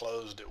bar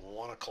closed at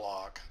 1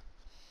 o'clock,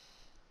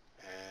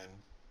 and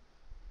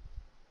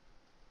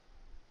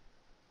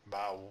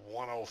by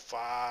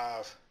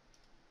 1:05,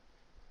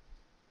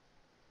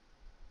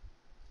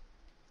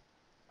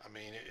 I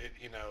mean,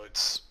 you know,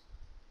 it's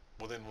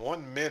within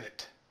 1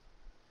 minute,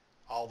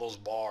 all those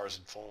bars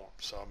had formed.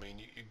 So, I mean,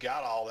 you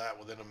got all that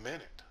within a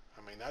minute.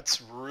 I mean,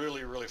 that's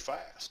really, really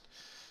fast.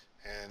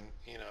 And,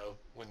 you know,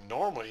 when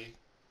normally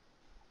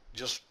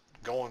just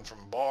going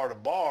from bar to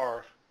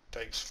bar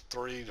takes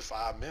 3 to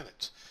 5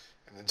 minutes.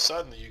 And then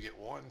suddenly you get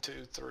 1,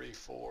 2, 3,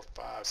 4,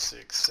 5,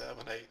 6, 7,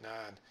 8, 9,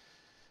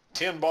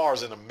 10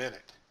 bars in a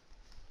minute.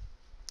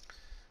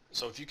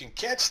 So if you can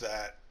catch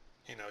that,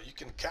 you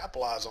can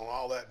capitalize on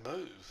all that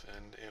move.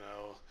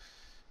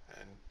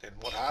 And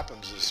what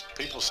happens is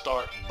people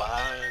start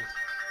buying,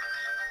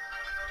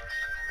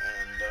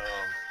 and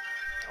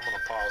I'm going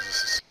to pause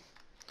this.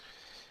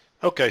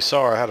 Okay,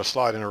 sorry, I had a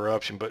slight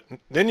interruption, but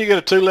then you get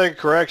a two-legged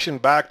correction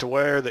back to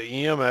where the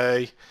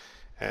EMA,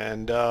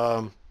 and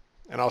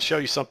I'll show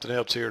you something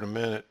else here in a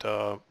minute,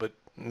 but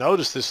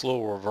notice this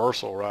little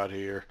reversal right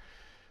here.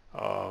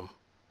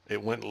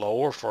 It went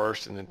lower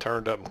first and then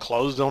turned up and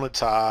closed on its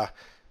high.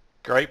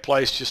 Great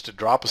place just to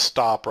drop a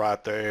stop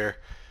right there.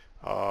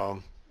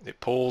 It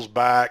pulls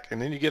back,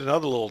 and then you get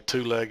another little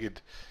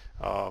two-legged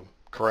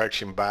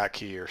correction back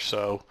here.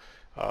 So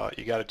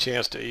you got a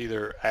chance to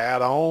either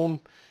add on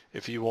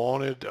if you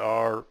wanted,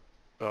 or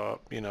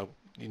you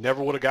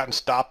never would have gotten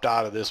stopped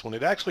out of this one.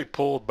 It actually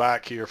pulled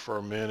back here for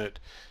a minute,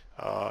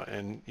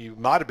 and you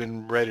might have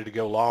been ready to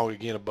go long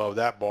again above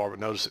that bar, but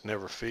notice it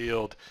never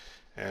filled.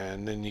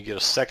 And then you get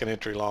a second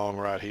entry long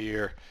right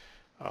here.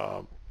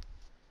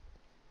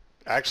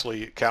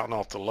 Actually, counting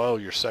off the low,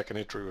 your second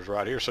entry was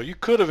right here. So you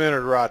could have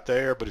entered right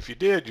there, but if you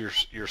did,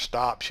 your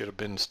stop should have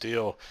been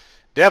still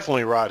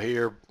definitely right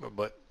here.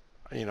 But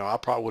I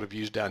probably would have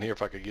used down here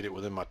if I could get it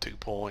within my 2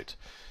 points.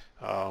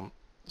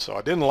 So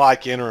I didn't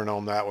like entering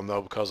on that one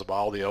though because of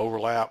all the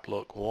overlap.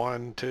 Look,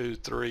 1, 2,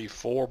 3,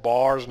 4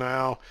 bars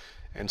now,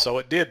 and so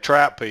it did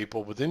trap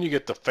people. But then you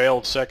get the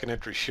failed second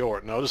entry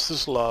short. Notice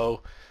this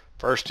low,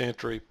 first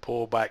entry,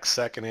 pull back,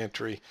 second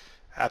entry.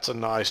 That's a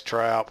nice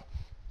trap.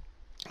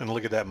 And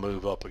look at that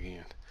move up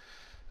again.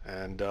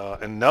 And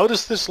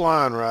notice this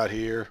line right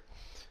here.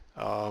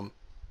 I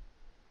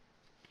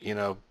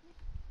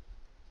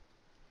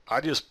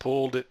just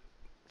pulled it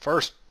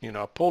first.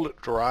 I pulled it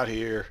to right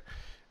here.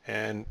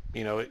 And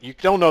you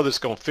don't know this is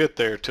going to fit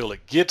there till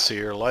it gets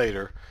here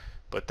later,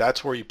 but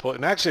that's where you put.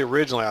 And actually,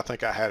 originally I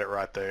think I had it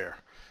right there.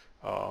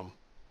 And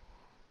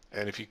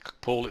if you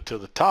pulled it to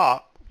the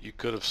top, you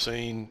could have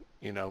seen.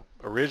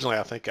 Originally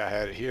I think I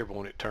had it here, but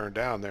when it turned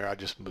down there, I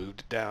just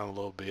moved it down a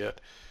little bit,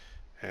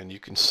 and you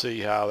can see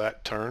how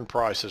that turned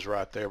prices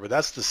right there. But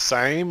that's the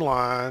same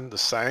line, the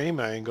same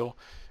angle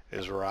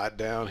is right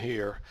down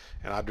here,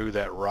 and I drew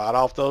that right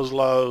off those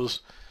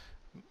lows.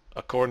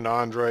 According to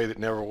Andre, that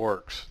never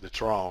works.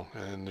 That's wrong,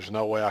 and there's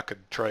no way I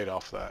could trade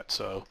off that.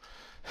 So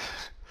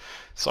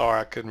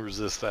sorry, I couldn't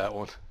resist that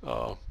one.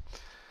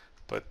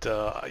 But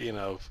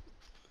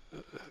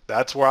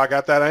that's where I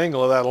got that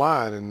angle of that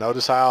line, and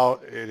notice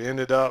how it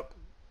ended up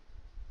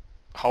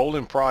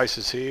holding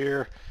prices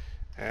here,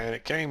 and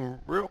it came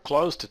real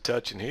close to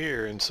touching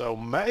here. And so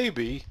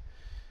maybe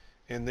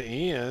in the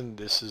end,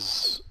 this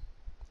is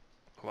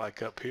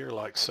like up here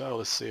like so.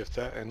 Let's see if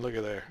that, and look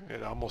at there,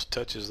 it almost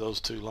touches those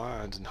two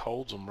lines and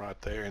holds them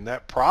right there. And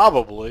that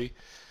probably,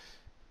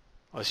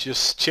 let's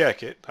just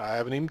check it. I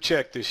haven't even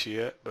checked this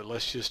yet, but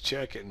let's just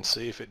check it and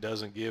see if it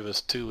doesn't give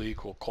us 2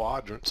 equal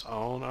quadrants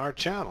on our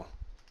channel.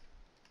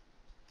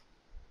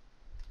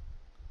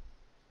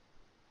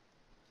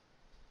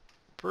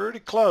 Pretty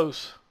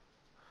close.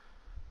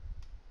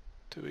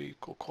 2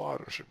 equal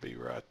quadrants should be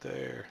right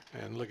there.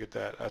 And look at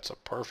that. That's a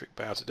perfect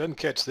bounce. It doesn't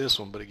catch this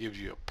one, but it gives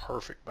you a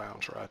perfect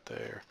bounce right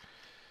there.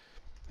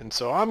 And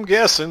so I'm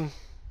guessing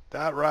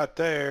that right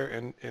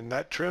there, and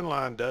that trend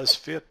line does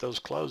fit those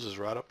closes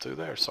right up through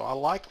there. So I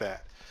like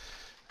that.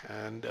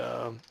 And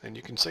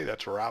you can see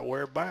that's right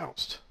where it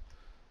bounced.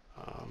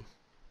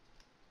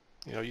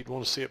 You'd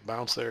want to see it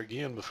bounce there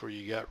again before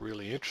you got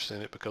really interested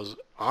in it, because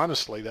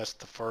honestly, that's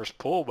the first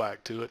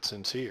pullback to it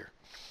since here.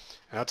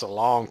 That's a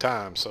long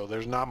time, so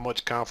there's not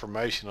much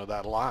confirmation of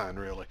that line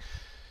really.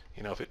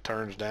 If it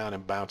turns down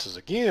and bounces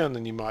again,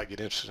 then you might get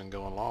interested in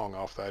going long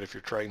off that if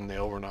you're trading the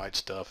overnight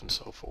stuff and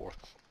so forth.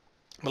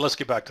 But let's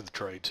get back to the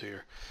trades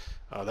here.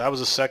 That was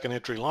a second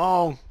entry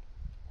long.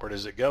 Where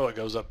does it go? It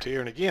goes up to here.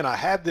 And again, I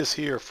had this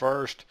here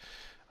first,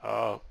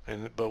 but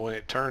when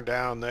it turned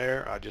down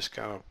there, I just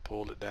kind of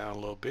pulled it down a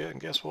little bit, and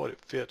guess what? It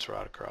fits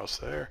right across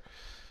there.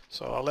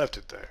 So I left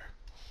it there.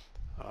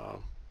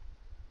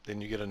 Then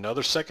you get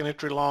another second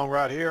entry long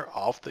right here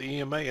off the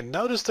EMA, and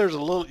notice there's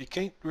a little, you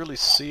can't really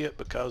see it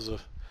because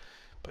of,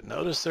 but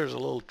notice there's a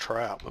little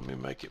trap. Let me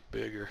make it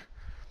bigger.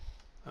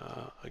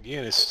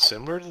 Again, it's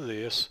similar to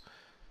this.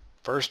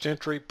 First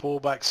entry, pull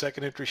back,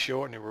 second entry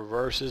short, and it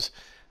reverses.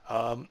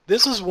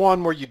 This is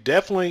one where you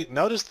definitely,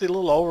 notice the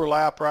little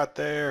overlap right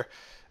there.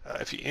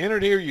 If you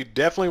entered here, you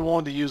definitely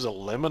want to use a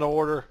limit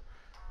order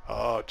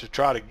to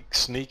try to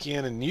sneak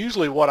in, and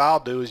usually what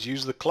I'll do is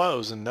use the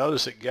close, and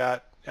notice it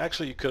got,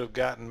 actually you could have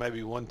gotten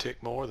maybe 1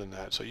 tick more than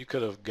that, so you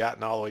could have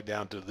gotten all the way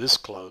down to this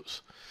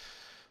close.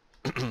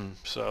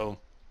 So,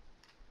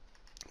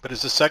 but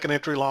it's a second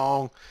entry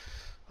long.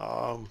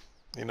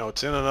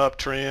 It's in an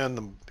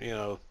uptrend.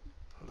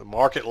 The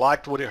market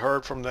liked what it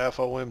heard from the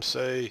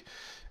FOMC,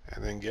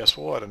 and then guess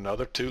what?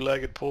 Another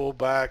two-legged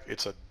pullback.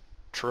 It's a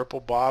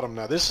triple bottom.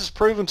 Now this is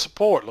proven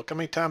support. Look how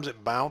many times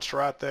it bounced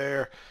right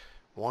there.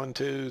 1,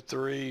 2,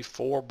 3,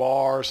 4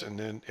 bars, and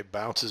then it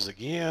bounces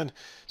again.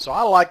 So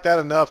I like that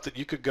enough that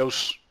you could go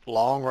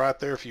long right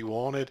there if you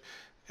wanted.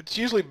 It's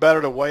usually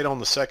better to wait on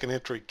the second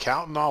entry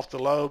counting off the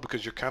low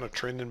because you're kind of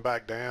trending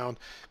back down.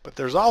 But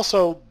there's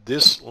also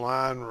this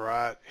line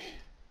right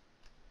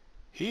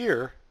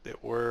here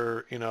that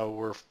we're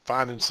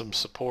finding some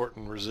support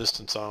and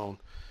resistance on.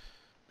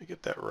 Let me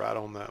get that right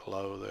on that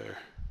low there.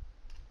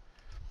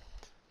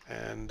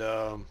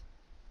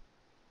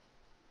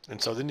 And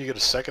so then you get a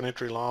second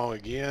entry long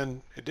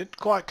again. It didn't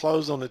quite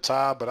close on its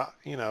high, but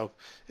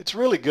it's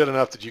really good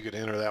enough that you could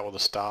enter that with a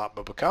stop.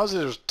 But because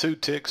there's 2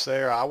 ticks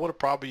there, I would have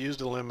probably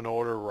used a limit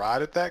order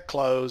right at that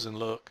close. And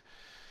look,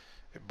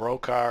 it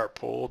broke higher,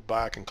 pulled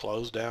back, and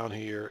closed down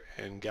here,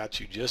 and got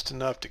you just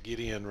enough to get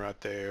in right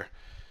there.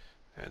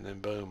 And then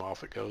boom,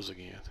 off it goes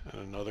again,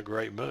 and another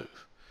great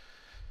move.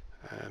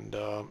 And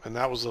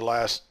that was the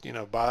last.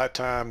 By that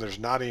time, there's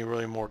not any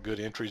really more good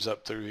entries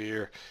up through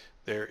here.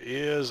 There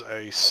is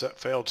a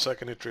failed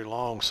second entry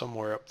long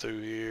somewhere up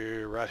through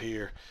here, right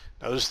here.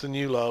 Notice the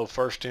new low,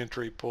 first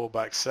entry, pull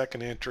back,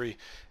 second entry,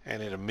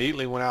 and it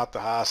immediately went out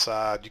the high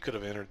side. You could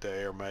have entered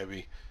there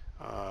maybe.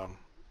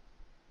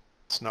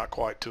 It's not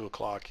quite 2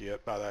 o'clock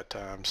yet by that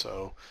time,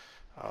 so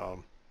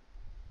you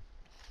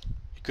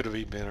could have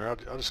even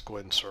entered. I'll just go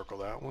ahead and circle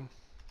that one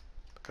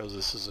because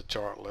this is a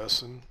chart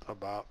lesson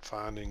about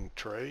finding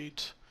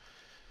trades.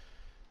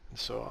 And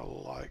so I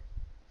like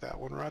that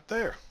one right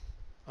there.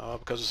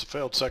 Because it's a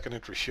failed second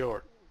entry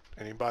short.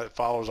 Anybody that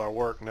follows our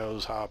work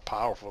knows how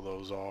powerful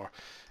those are.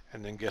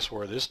 And then guess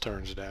where this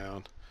turns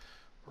down?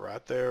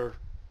 Right there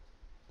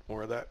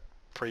where that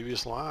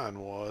previous line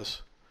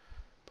was.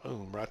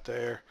 Boom, right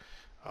there.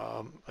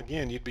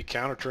 Again, you'd be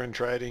counter trend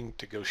trading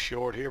to go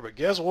short here, but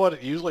guess what?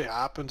 It usually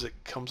happens. It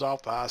comes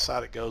off the high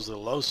side, it goes to the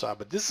low side.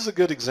 But this is a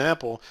good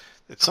example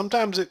that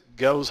sometimes it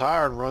goes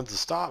higher and runs the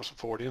stops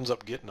before it ends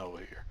up getting over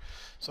here.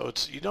 So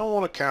you don't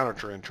want to counter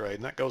trend trade,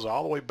 and that goes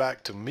all the way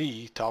back to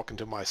me talking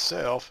to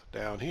myself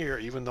down here.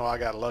 Even though I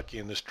got lucky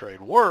and this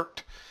trade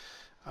worked,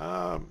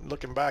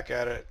 looking back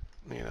at it,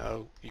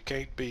 you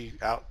can't be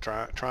out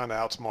trying to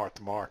outsmart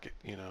the market,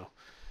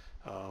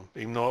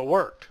 even though it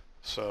worked.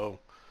 So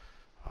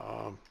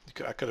I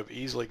could have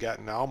easily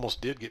gotten. I almost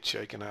did get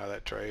shaken out of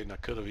that trade, and I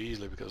could have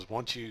easily, because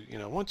once you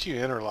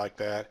enter like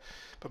that.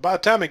 But by the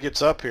time it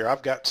gets up here,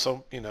 I've got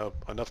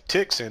enough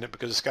ticks in it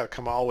because it's got to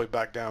come all the way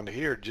back down to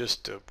here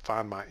just to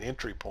find my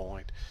entry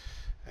point.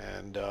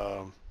 And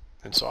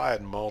so I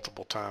had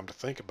multiple time to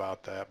think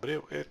about that. But I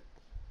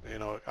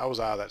was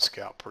out of that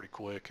scalp pretty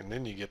quick. And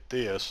then you get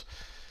this,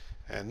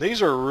 and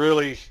these are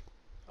really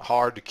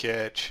hard to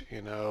catch,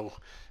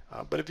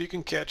 but if you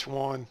can catch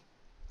one,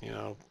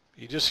 you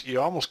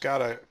almost got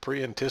to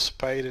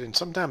pre-anticipate it, and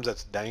sometimes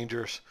that's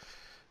dangerous.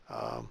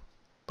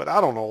 But I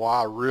don't know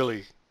why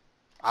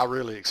I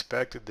really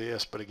expected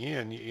this, but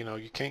again,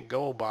 you can't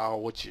go by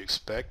what you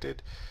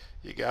expected.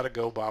 You got to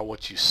go by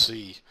what you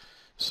see.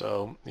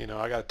 So,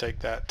 I got to take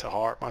that to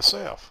heart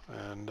myself,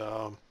 and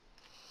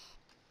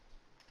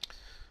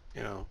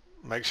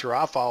make sure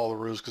I follow the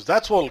rules, because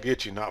that's what'll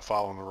get you, not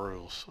following the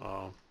rules.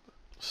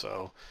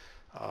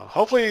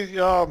 Hopefully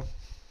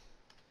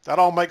that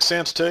all makes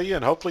sense to you,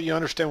 and hopefully you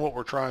understand what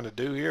we're trying to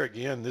do here.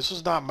 Again, this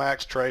is not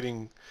Max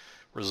trading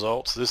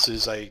results. This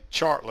is a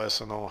chart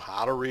lesson on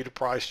how to read a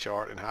price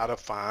chart and how to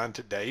find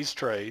today's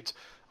trades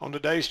on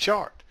today's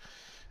chart.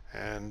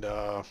 And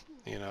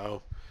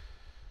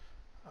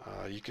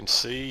you can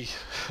see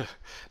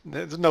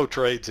there's no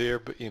trades here,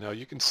 but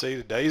you can see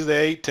today's the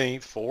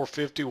 18th,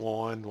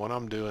 4:51 when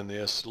I'm doing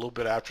this, a little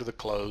bit after the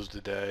close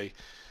today.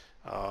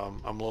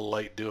 I'm a little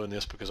late doing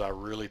this because I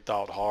really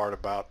thought hard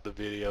about the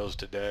videos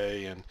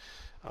today, and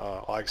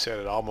like I said,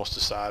 it almost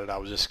decided I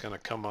was just going to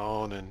come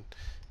on and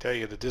tell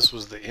you that this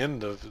was the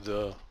end of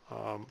the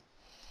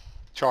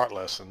chart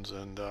lessons,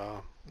 and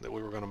that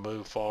we were going to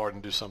move forward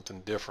and do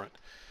something different.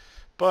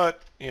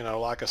 But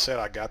like I said,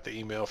 I got the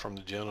email from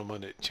the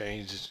gentleman. It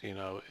changed,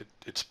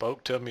 it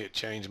spoke to me. It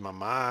changed my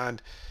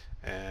mind,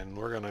 and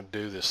we're going to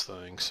do this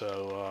thing.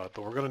 So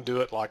but we're going to do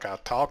it like I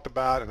talked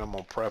about, and I'm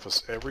going to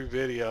preface every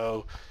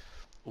video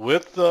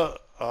with the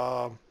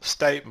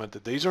statement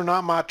that these are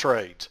not my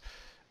trades.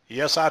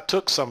 Yes, I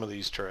took some of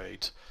these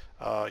trades.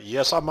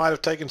 Yes, I might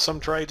have taken some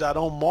trades I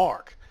don't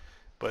mark,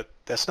 but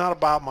that's not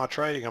about my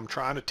trading. I'm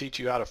trying to teach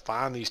you how to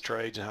find these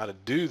trades and how to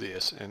do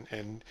this.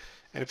 And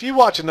if you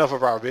watch enough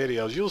of our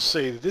videos, you'll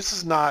see that this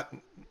is not,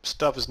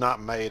 stuff is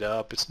not made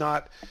up. It's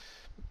not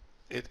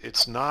an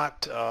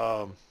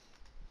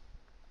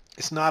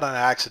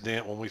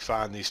accident when we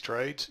find these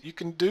trades. You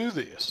can do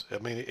this. I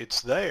mean,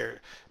 it's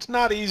there. It's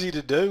not easy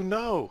to do.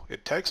 No,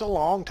 it takes a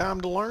long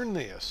time to learn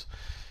this.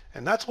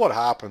 And that's what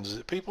happens,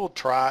 is people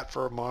try it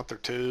for a month or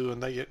two,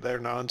 and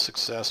they're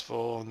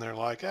unsuccessful, and they're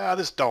like,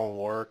 this don't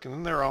work, and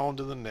then they're on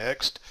to the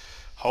next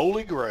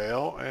holy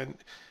grail. And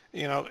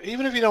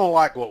even if you don't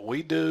like what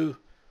we do,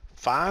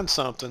 find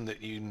something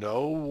that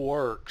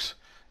works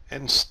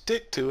and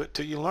stick to it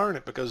till you learn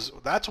it, because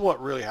that's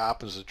what really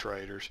happens to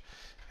traders.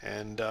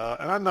 And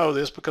I know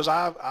this because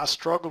I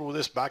struggled with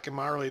this back in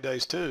my early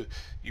days too.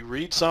 You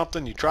read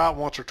something, you try it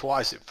once or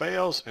twice, it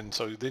fails, and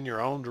so then you're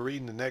on to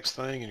reading the next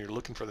thing, and you're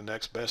looking for the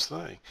next best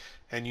thing.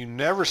 and you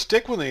never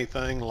stick with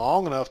anything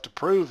long enough to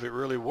prove it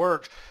really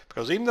works,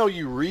 because even though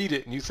you read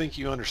it and you think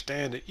you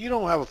understand it, you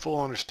don't have a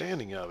full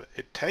understanding of it.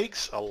 It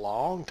takes a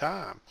long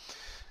time.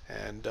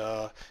 And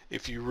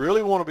if you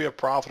really want to be a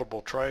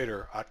profitable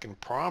trader, I can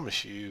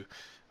promise you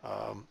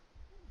um,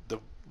 the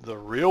the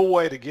real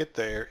way to get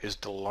there is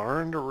to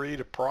learn to read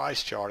a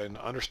price chart and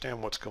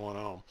understand what's going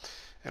on.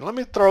 And let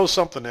me throw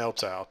something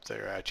else out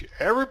there at you.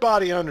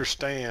 Everybody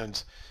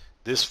understands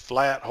this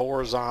flat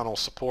horizontal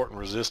support and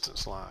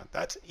resistance line.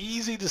 That's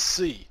easy to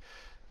see.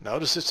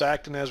 Notice it's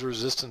acting as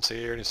resistance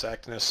here and it's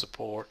acting as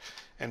support.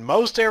 And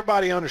most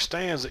everybody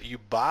understands that you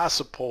buy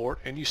support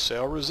and you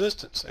sell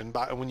resistance. And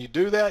when you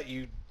do that,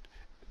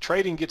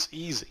 trading gets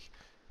easy.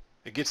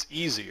 It gets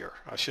easier.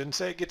 I shouldn't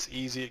say it gets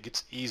easy, it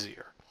gets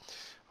easier.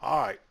 All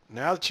right,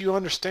 now that you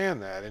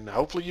understand that, and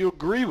hopefully you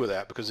agree with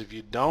that, because if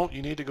you don't,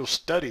 you need to go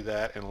study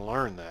that and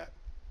learn that.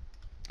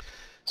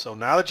 So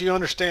now that you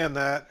understand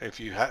that, if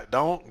you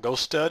don't, go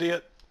study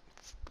it,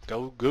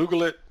 go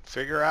Google it,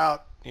 figure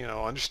out,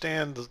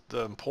 understand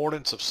the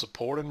importance of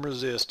support and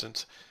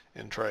resistance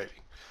in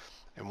trading.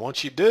 And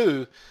once you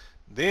do,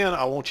 then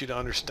I want you to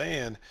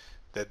understand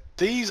that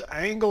these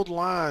angled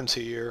lines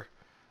here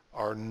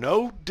are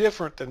no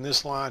different than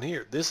this line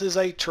here. This is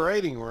a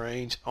trading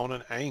range on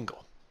an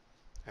angle.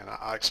 And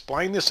I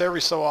explain this every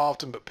so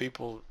often, but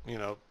people,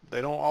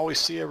 they don't always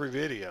see every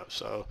video.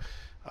 So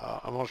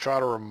I'm going to try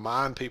to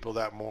remind people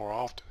that more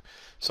often.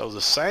 So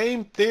the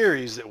same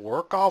theories that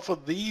work off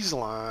of these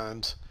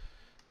lines,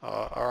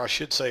 or I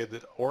should say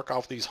that work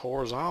off these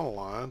horizontal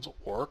lines,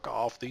 work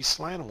off these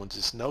slanted ones.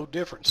 It's no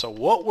different. So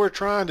what we're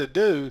trying to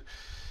do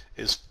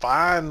is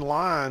find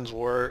lines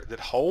that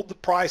hold the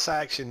price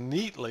action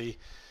neatly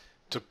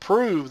to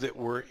prove that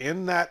we're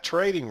in that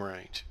trading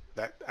range,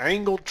 that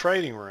angled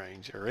trading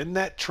range, or in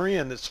that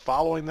trend that's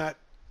following that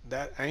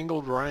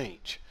angled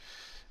range.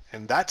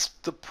 And that's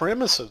the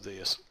premise of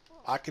this.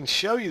 I can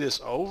show you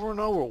this over and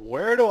over.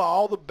 Where do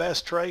all the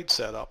best trades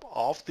set up?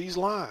 Off these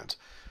lines.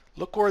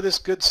 Look where this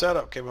good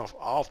setup came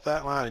off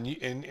that line.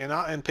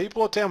 And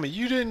people will tell me,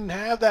 you didn't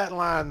have that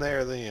line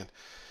there then.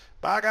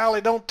 By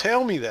golly, don't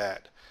tell me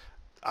that.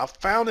 I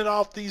found it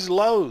off these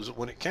lows.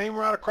 When it came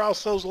right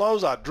across those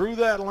lows, I drew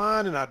that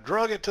line and I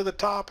drug it to the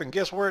top, and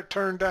guess where it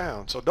turned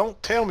down? So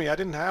don't tell me I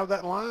didn't have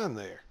that line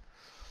there.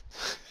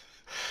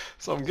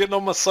 So I'm getting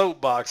on my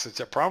soapbox,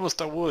 which I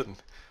promised I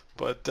wouldn't.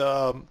 But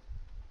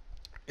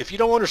if you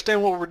don't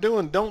understand what we're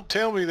doing, don't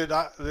tell me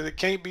that it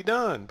can't be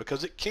done,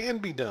 because it can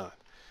be done.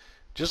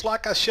 Just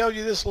like I showed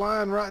you this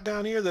line right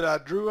down here that I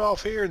drew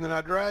off here, and then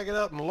I drag it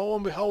up, and lo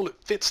and behold, it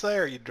fits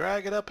there. You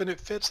drag it up and it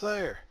fits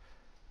there.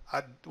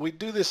 We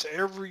do this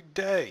every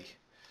day.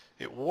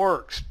 It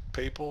works,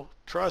 people.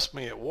 Trust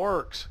me, it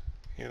works.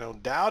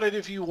 Doubt it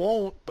if you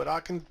want, but I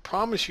can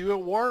promise you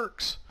it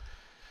works.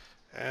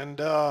 And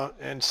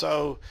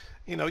so,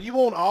 you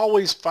won't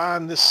always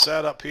find this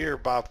setup here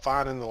by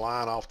finding the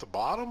line off the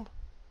bottom.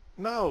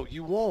 No,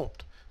 you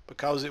won't,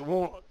 because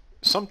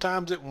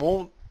sometimes it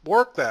won't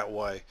work that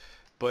way.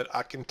 But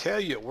I can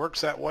tell you it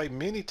works that way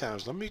many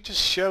times. Let me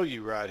just show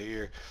you right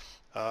here.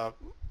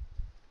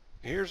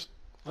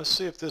 Let's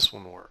see if this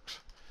one works.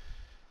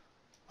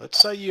 Let's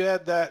say you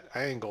had that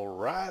angle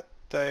right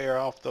there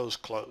off those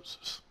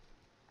closes.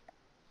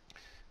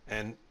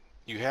 And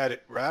you had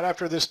it right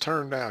after this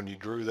turned down, you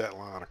drew that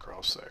line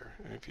across there.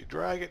 And if you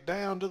drag it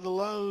down to the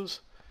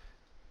lows,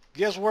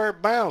 guess where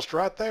it bounced?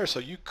 Right there. So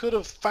you could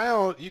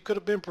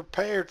have been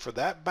prepared for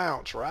that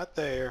bounce right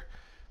there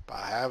by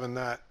having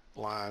that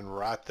line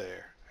right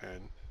there.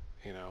 And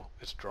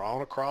it's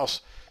drawn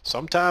across.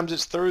 Sometimes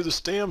it's through the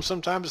stem,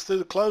 sometimes it's through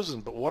the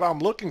closing, but what I'm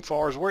looking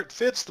for is where it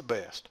fits the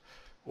best.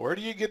 Where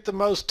do you get the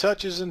most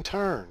touches and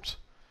turns?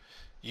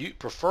 You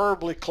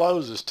preferably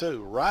closes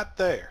too, right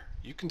there.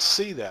 You can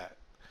see that.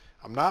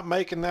 I'm not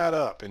making that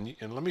up, and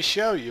let me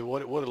show you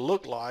what it would have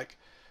looked like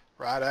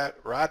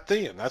right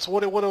then. That's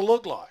what it would have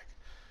looked like.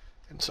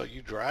 And so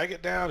you drag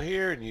it down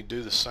here and you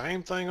do the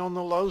same thing on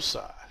the low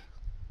side.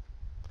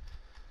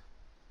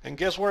 And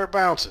guess where it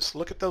bounces?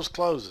 Look at those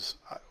closes.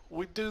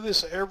 We do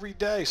this every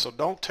day, so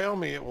don't tell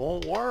me it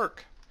won't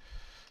work.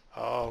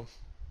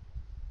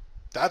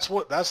 That's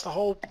the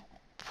whole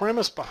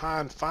premise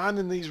behind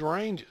finding these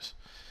ranges.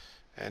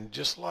 And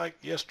just like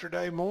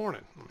yesterday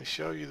morning, let me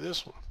show you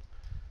this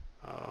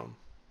one.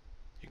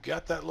 You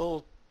got that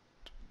little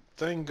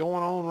thing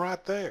going on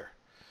right there.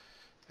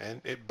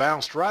 And it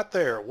bounced right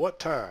there at what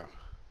time?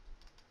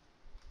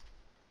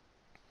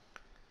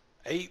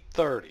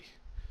 8:30.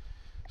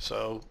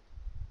 So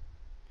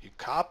you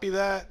copy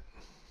that,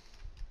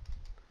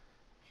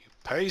 you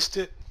paste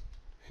it,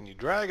 and you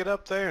drag it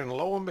up there, and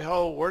lo and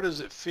behold, where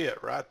does it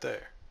fit? Right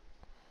there.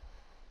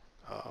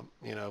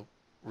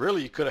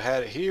 Really you could have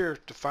had it here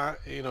to find,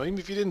 even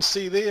if you didn't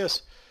see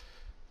this,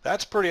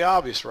 that's pretty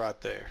obvious right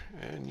there.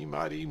 And you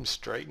might even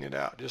straighten it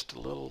out just a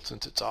little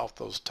since it's off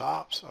those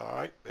tops. All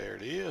right, there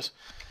it is.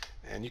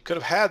 And you could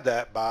have had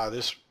that by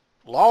this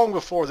long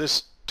before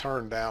this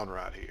turned down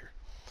right here.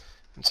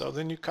 And so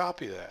then you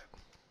copy that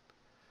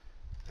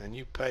and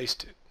you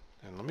paste it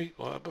And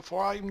well,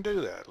 before I even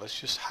do that, let's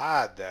just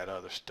hide that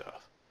other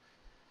stuff.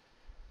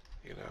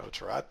 You know,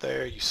 it's right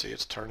there. You see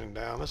it's turning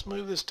down. Let's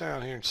move this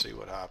down here and see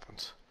what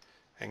happens.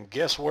 And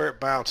guess where it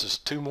bounces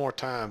 2 more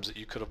times that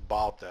you could have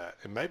bought that,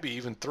 and maybe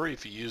even 3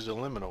 if you used a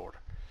limit order.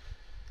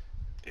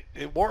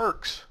 It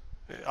works.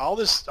 All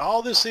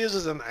this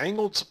is an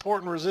angled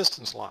support and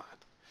resistance line.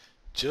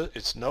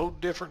 It's no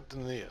different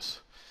than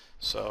this.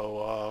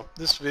 So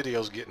this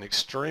video is getting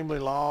extremely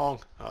long,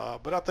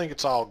 but I think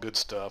it's all good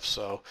stuff.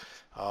 So,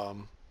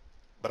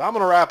 but I'm going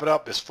to wrap it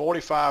up. It's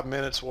 45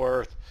 minutes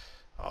worth.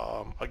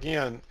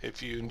 Again,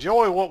 if you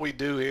enjoy what we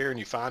do here and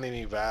you find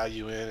any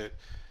value in it,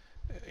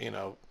 you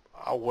know,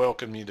 I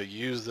welcome you to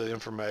use the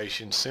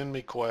information. Send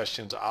me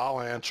questions.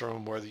 I'll answer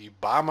them. Whether you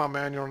buy my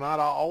manual or not,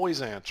 I'll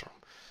always answer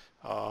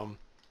them.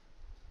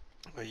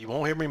 You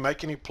won't hear me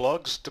make any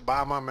plugs to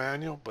buy my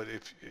manual, but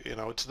if you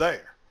know, it's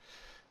there.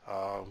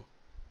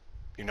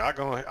 I'm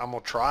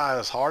gonna try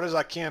as hard as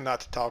I can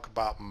not to talk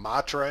about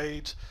my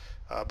trades,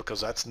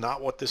 because that's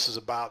not what this is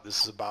about.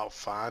 This is about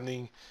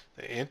finding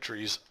the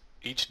entries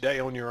each day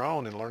on your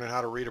own and learning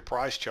how to read a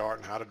price chart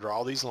and how to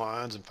draw these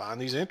lines and find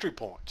these entry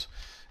points,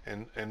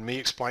 and me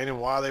explaining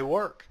why they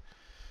work.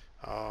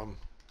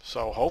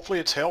 So hopefully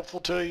it's helpful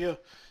to you.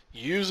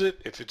 Use it.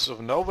 If it's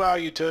of no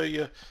value to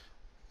you,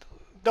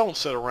 don't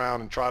sit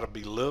around and try to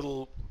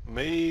belittle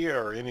me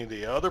or any of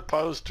the other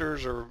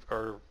posters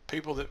or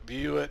people that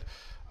view it,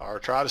 or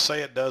try to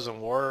say it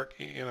doesn't work.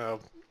 You know,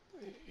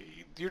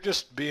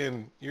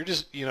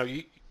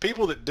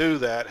 people that do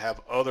that have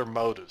other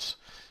motives,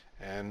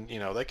 and you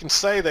know, they can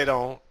say they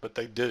don't, but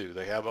they do.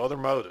 They have other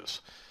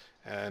motives,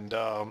 and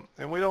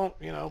we don't.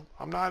 You know,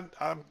 I'm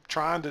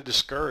trying to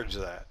discourage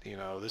that. You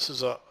know, this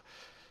isn't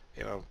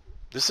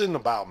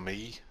about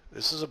me.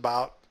 This is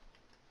about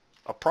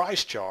a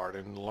price chart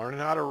and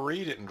learning how to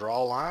read it and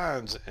draw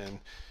lines,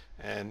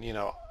 and you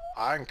know,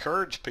 I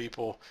encourage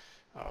people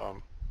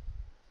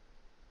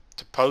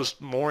to post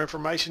more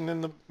information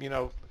in the, you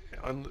know,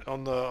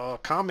 on the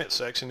comment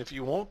section if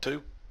you want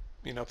to.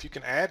 You know, if you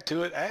can add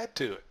to it, add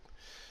to it,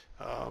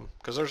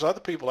 because there's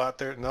other people out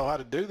there that know how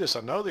to do this.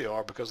 I know they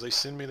are, because they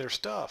send me their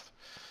stuff.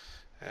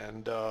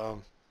 And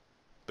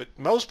but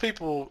most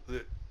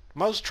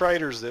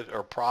traders that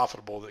are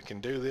profitable that can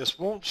do this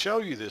won't show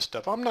you this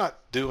stuff. I'm not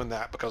doing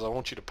that because I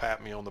want you to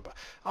pat me on the back.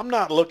 I'm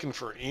not looking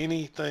for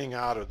anything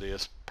out of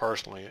this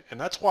personally,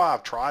 and that's why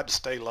I've tried to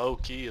stay low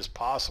key as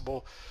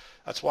possible.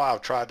 That's why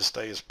I've tried to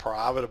stay as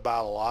private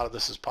about a lot of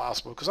this as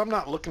possible, because I'm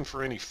not looking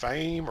for any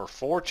fame or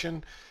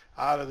fortune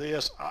out of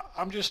this.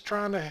 I'm just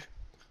trying to,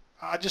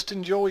 I just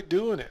enjoy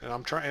doing it, and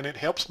I'm trying, and it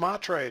helps my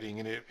trading.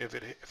 And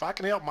if I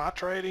can help my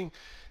trading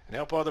and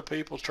help other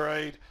people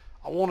trade,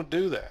 I want to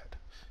do that.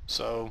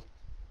 So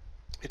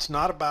it's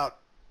not about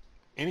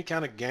any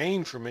kind of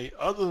gain for me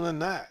other than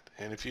that.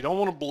 And if you don't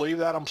want to believe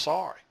that, I'm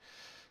sorry.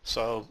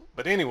 So,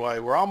 but anyway,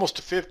 we're almost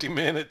to 50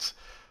 minutes.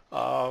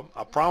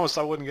 I promised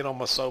I wouldn't get on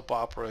my soap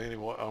opera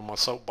anyway, on my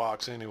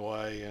soapbox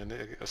anyway. And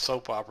a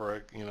soap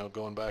opera, you know,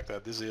 going back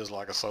that this is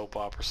like a soap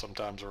opera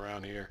sometimes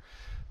around here.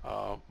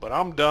 But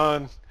I'm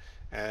done.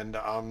 And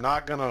I'm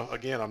not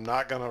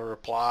gonna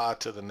reply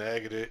to the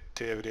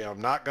negativity.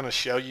 I'm not gonna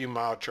show you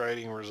my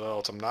trading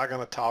results. I'm not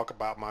gonna talk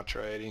about my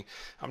trading.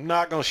 I'm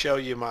not gonna show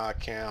you my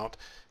account.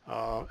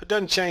 It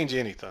doesn't change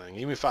anything,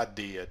 even if I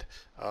did.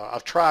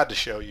 I've tried to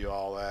show you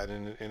all that,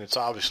 and it's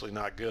obviously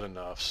not good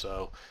enough.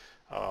 So,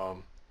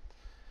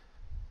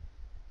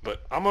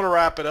 but I'm gonna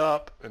wrap it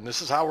up, and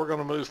this is how we're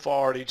gonna move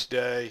forward each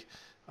day.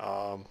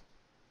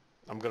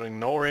 I'm going to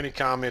ignore any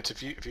comments.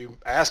 If you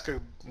ask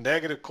a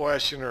negative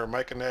question or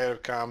make a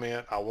negative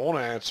comment, I won't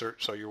answer it,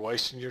 so you're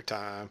wasting your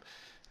time.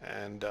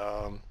 And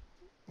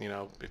you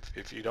know,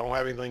 if you don't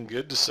have anything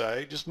good to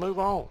say, just move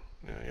on.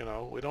 You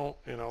know, we don't.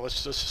 You know,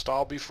 let's just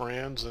all be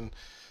friends and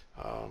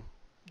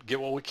get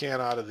what we can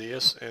out of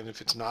this. And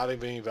if it's not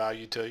of any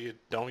value to you,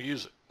 don't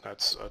use it.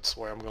 That's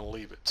where I'm going to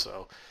leave it.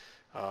 So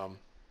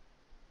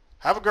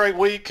have a great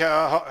week.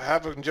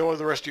 Enjoy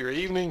the rest of your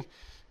evening.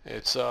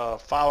 It's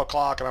 5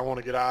 o'clock and I want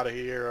to get out of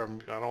here.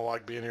 I don't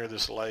like being here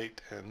this late,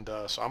 and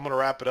so I'm going to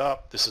wrap it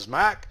up. This is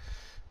Mack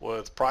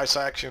with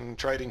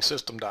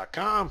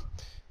PriceActionTradingSystem.com,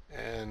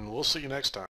 and we'll see you next time.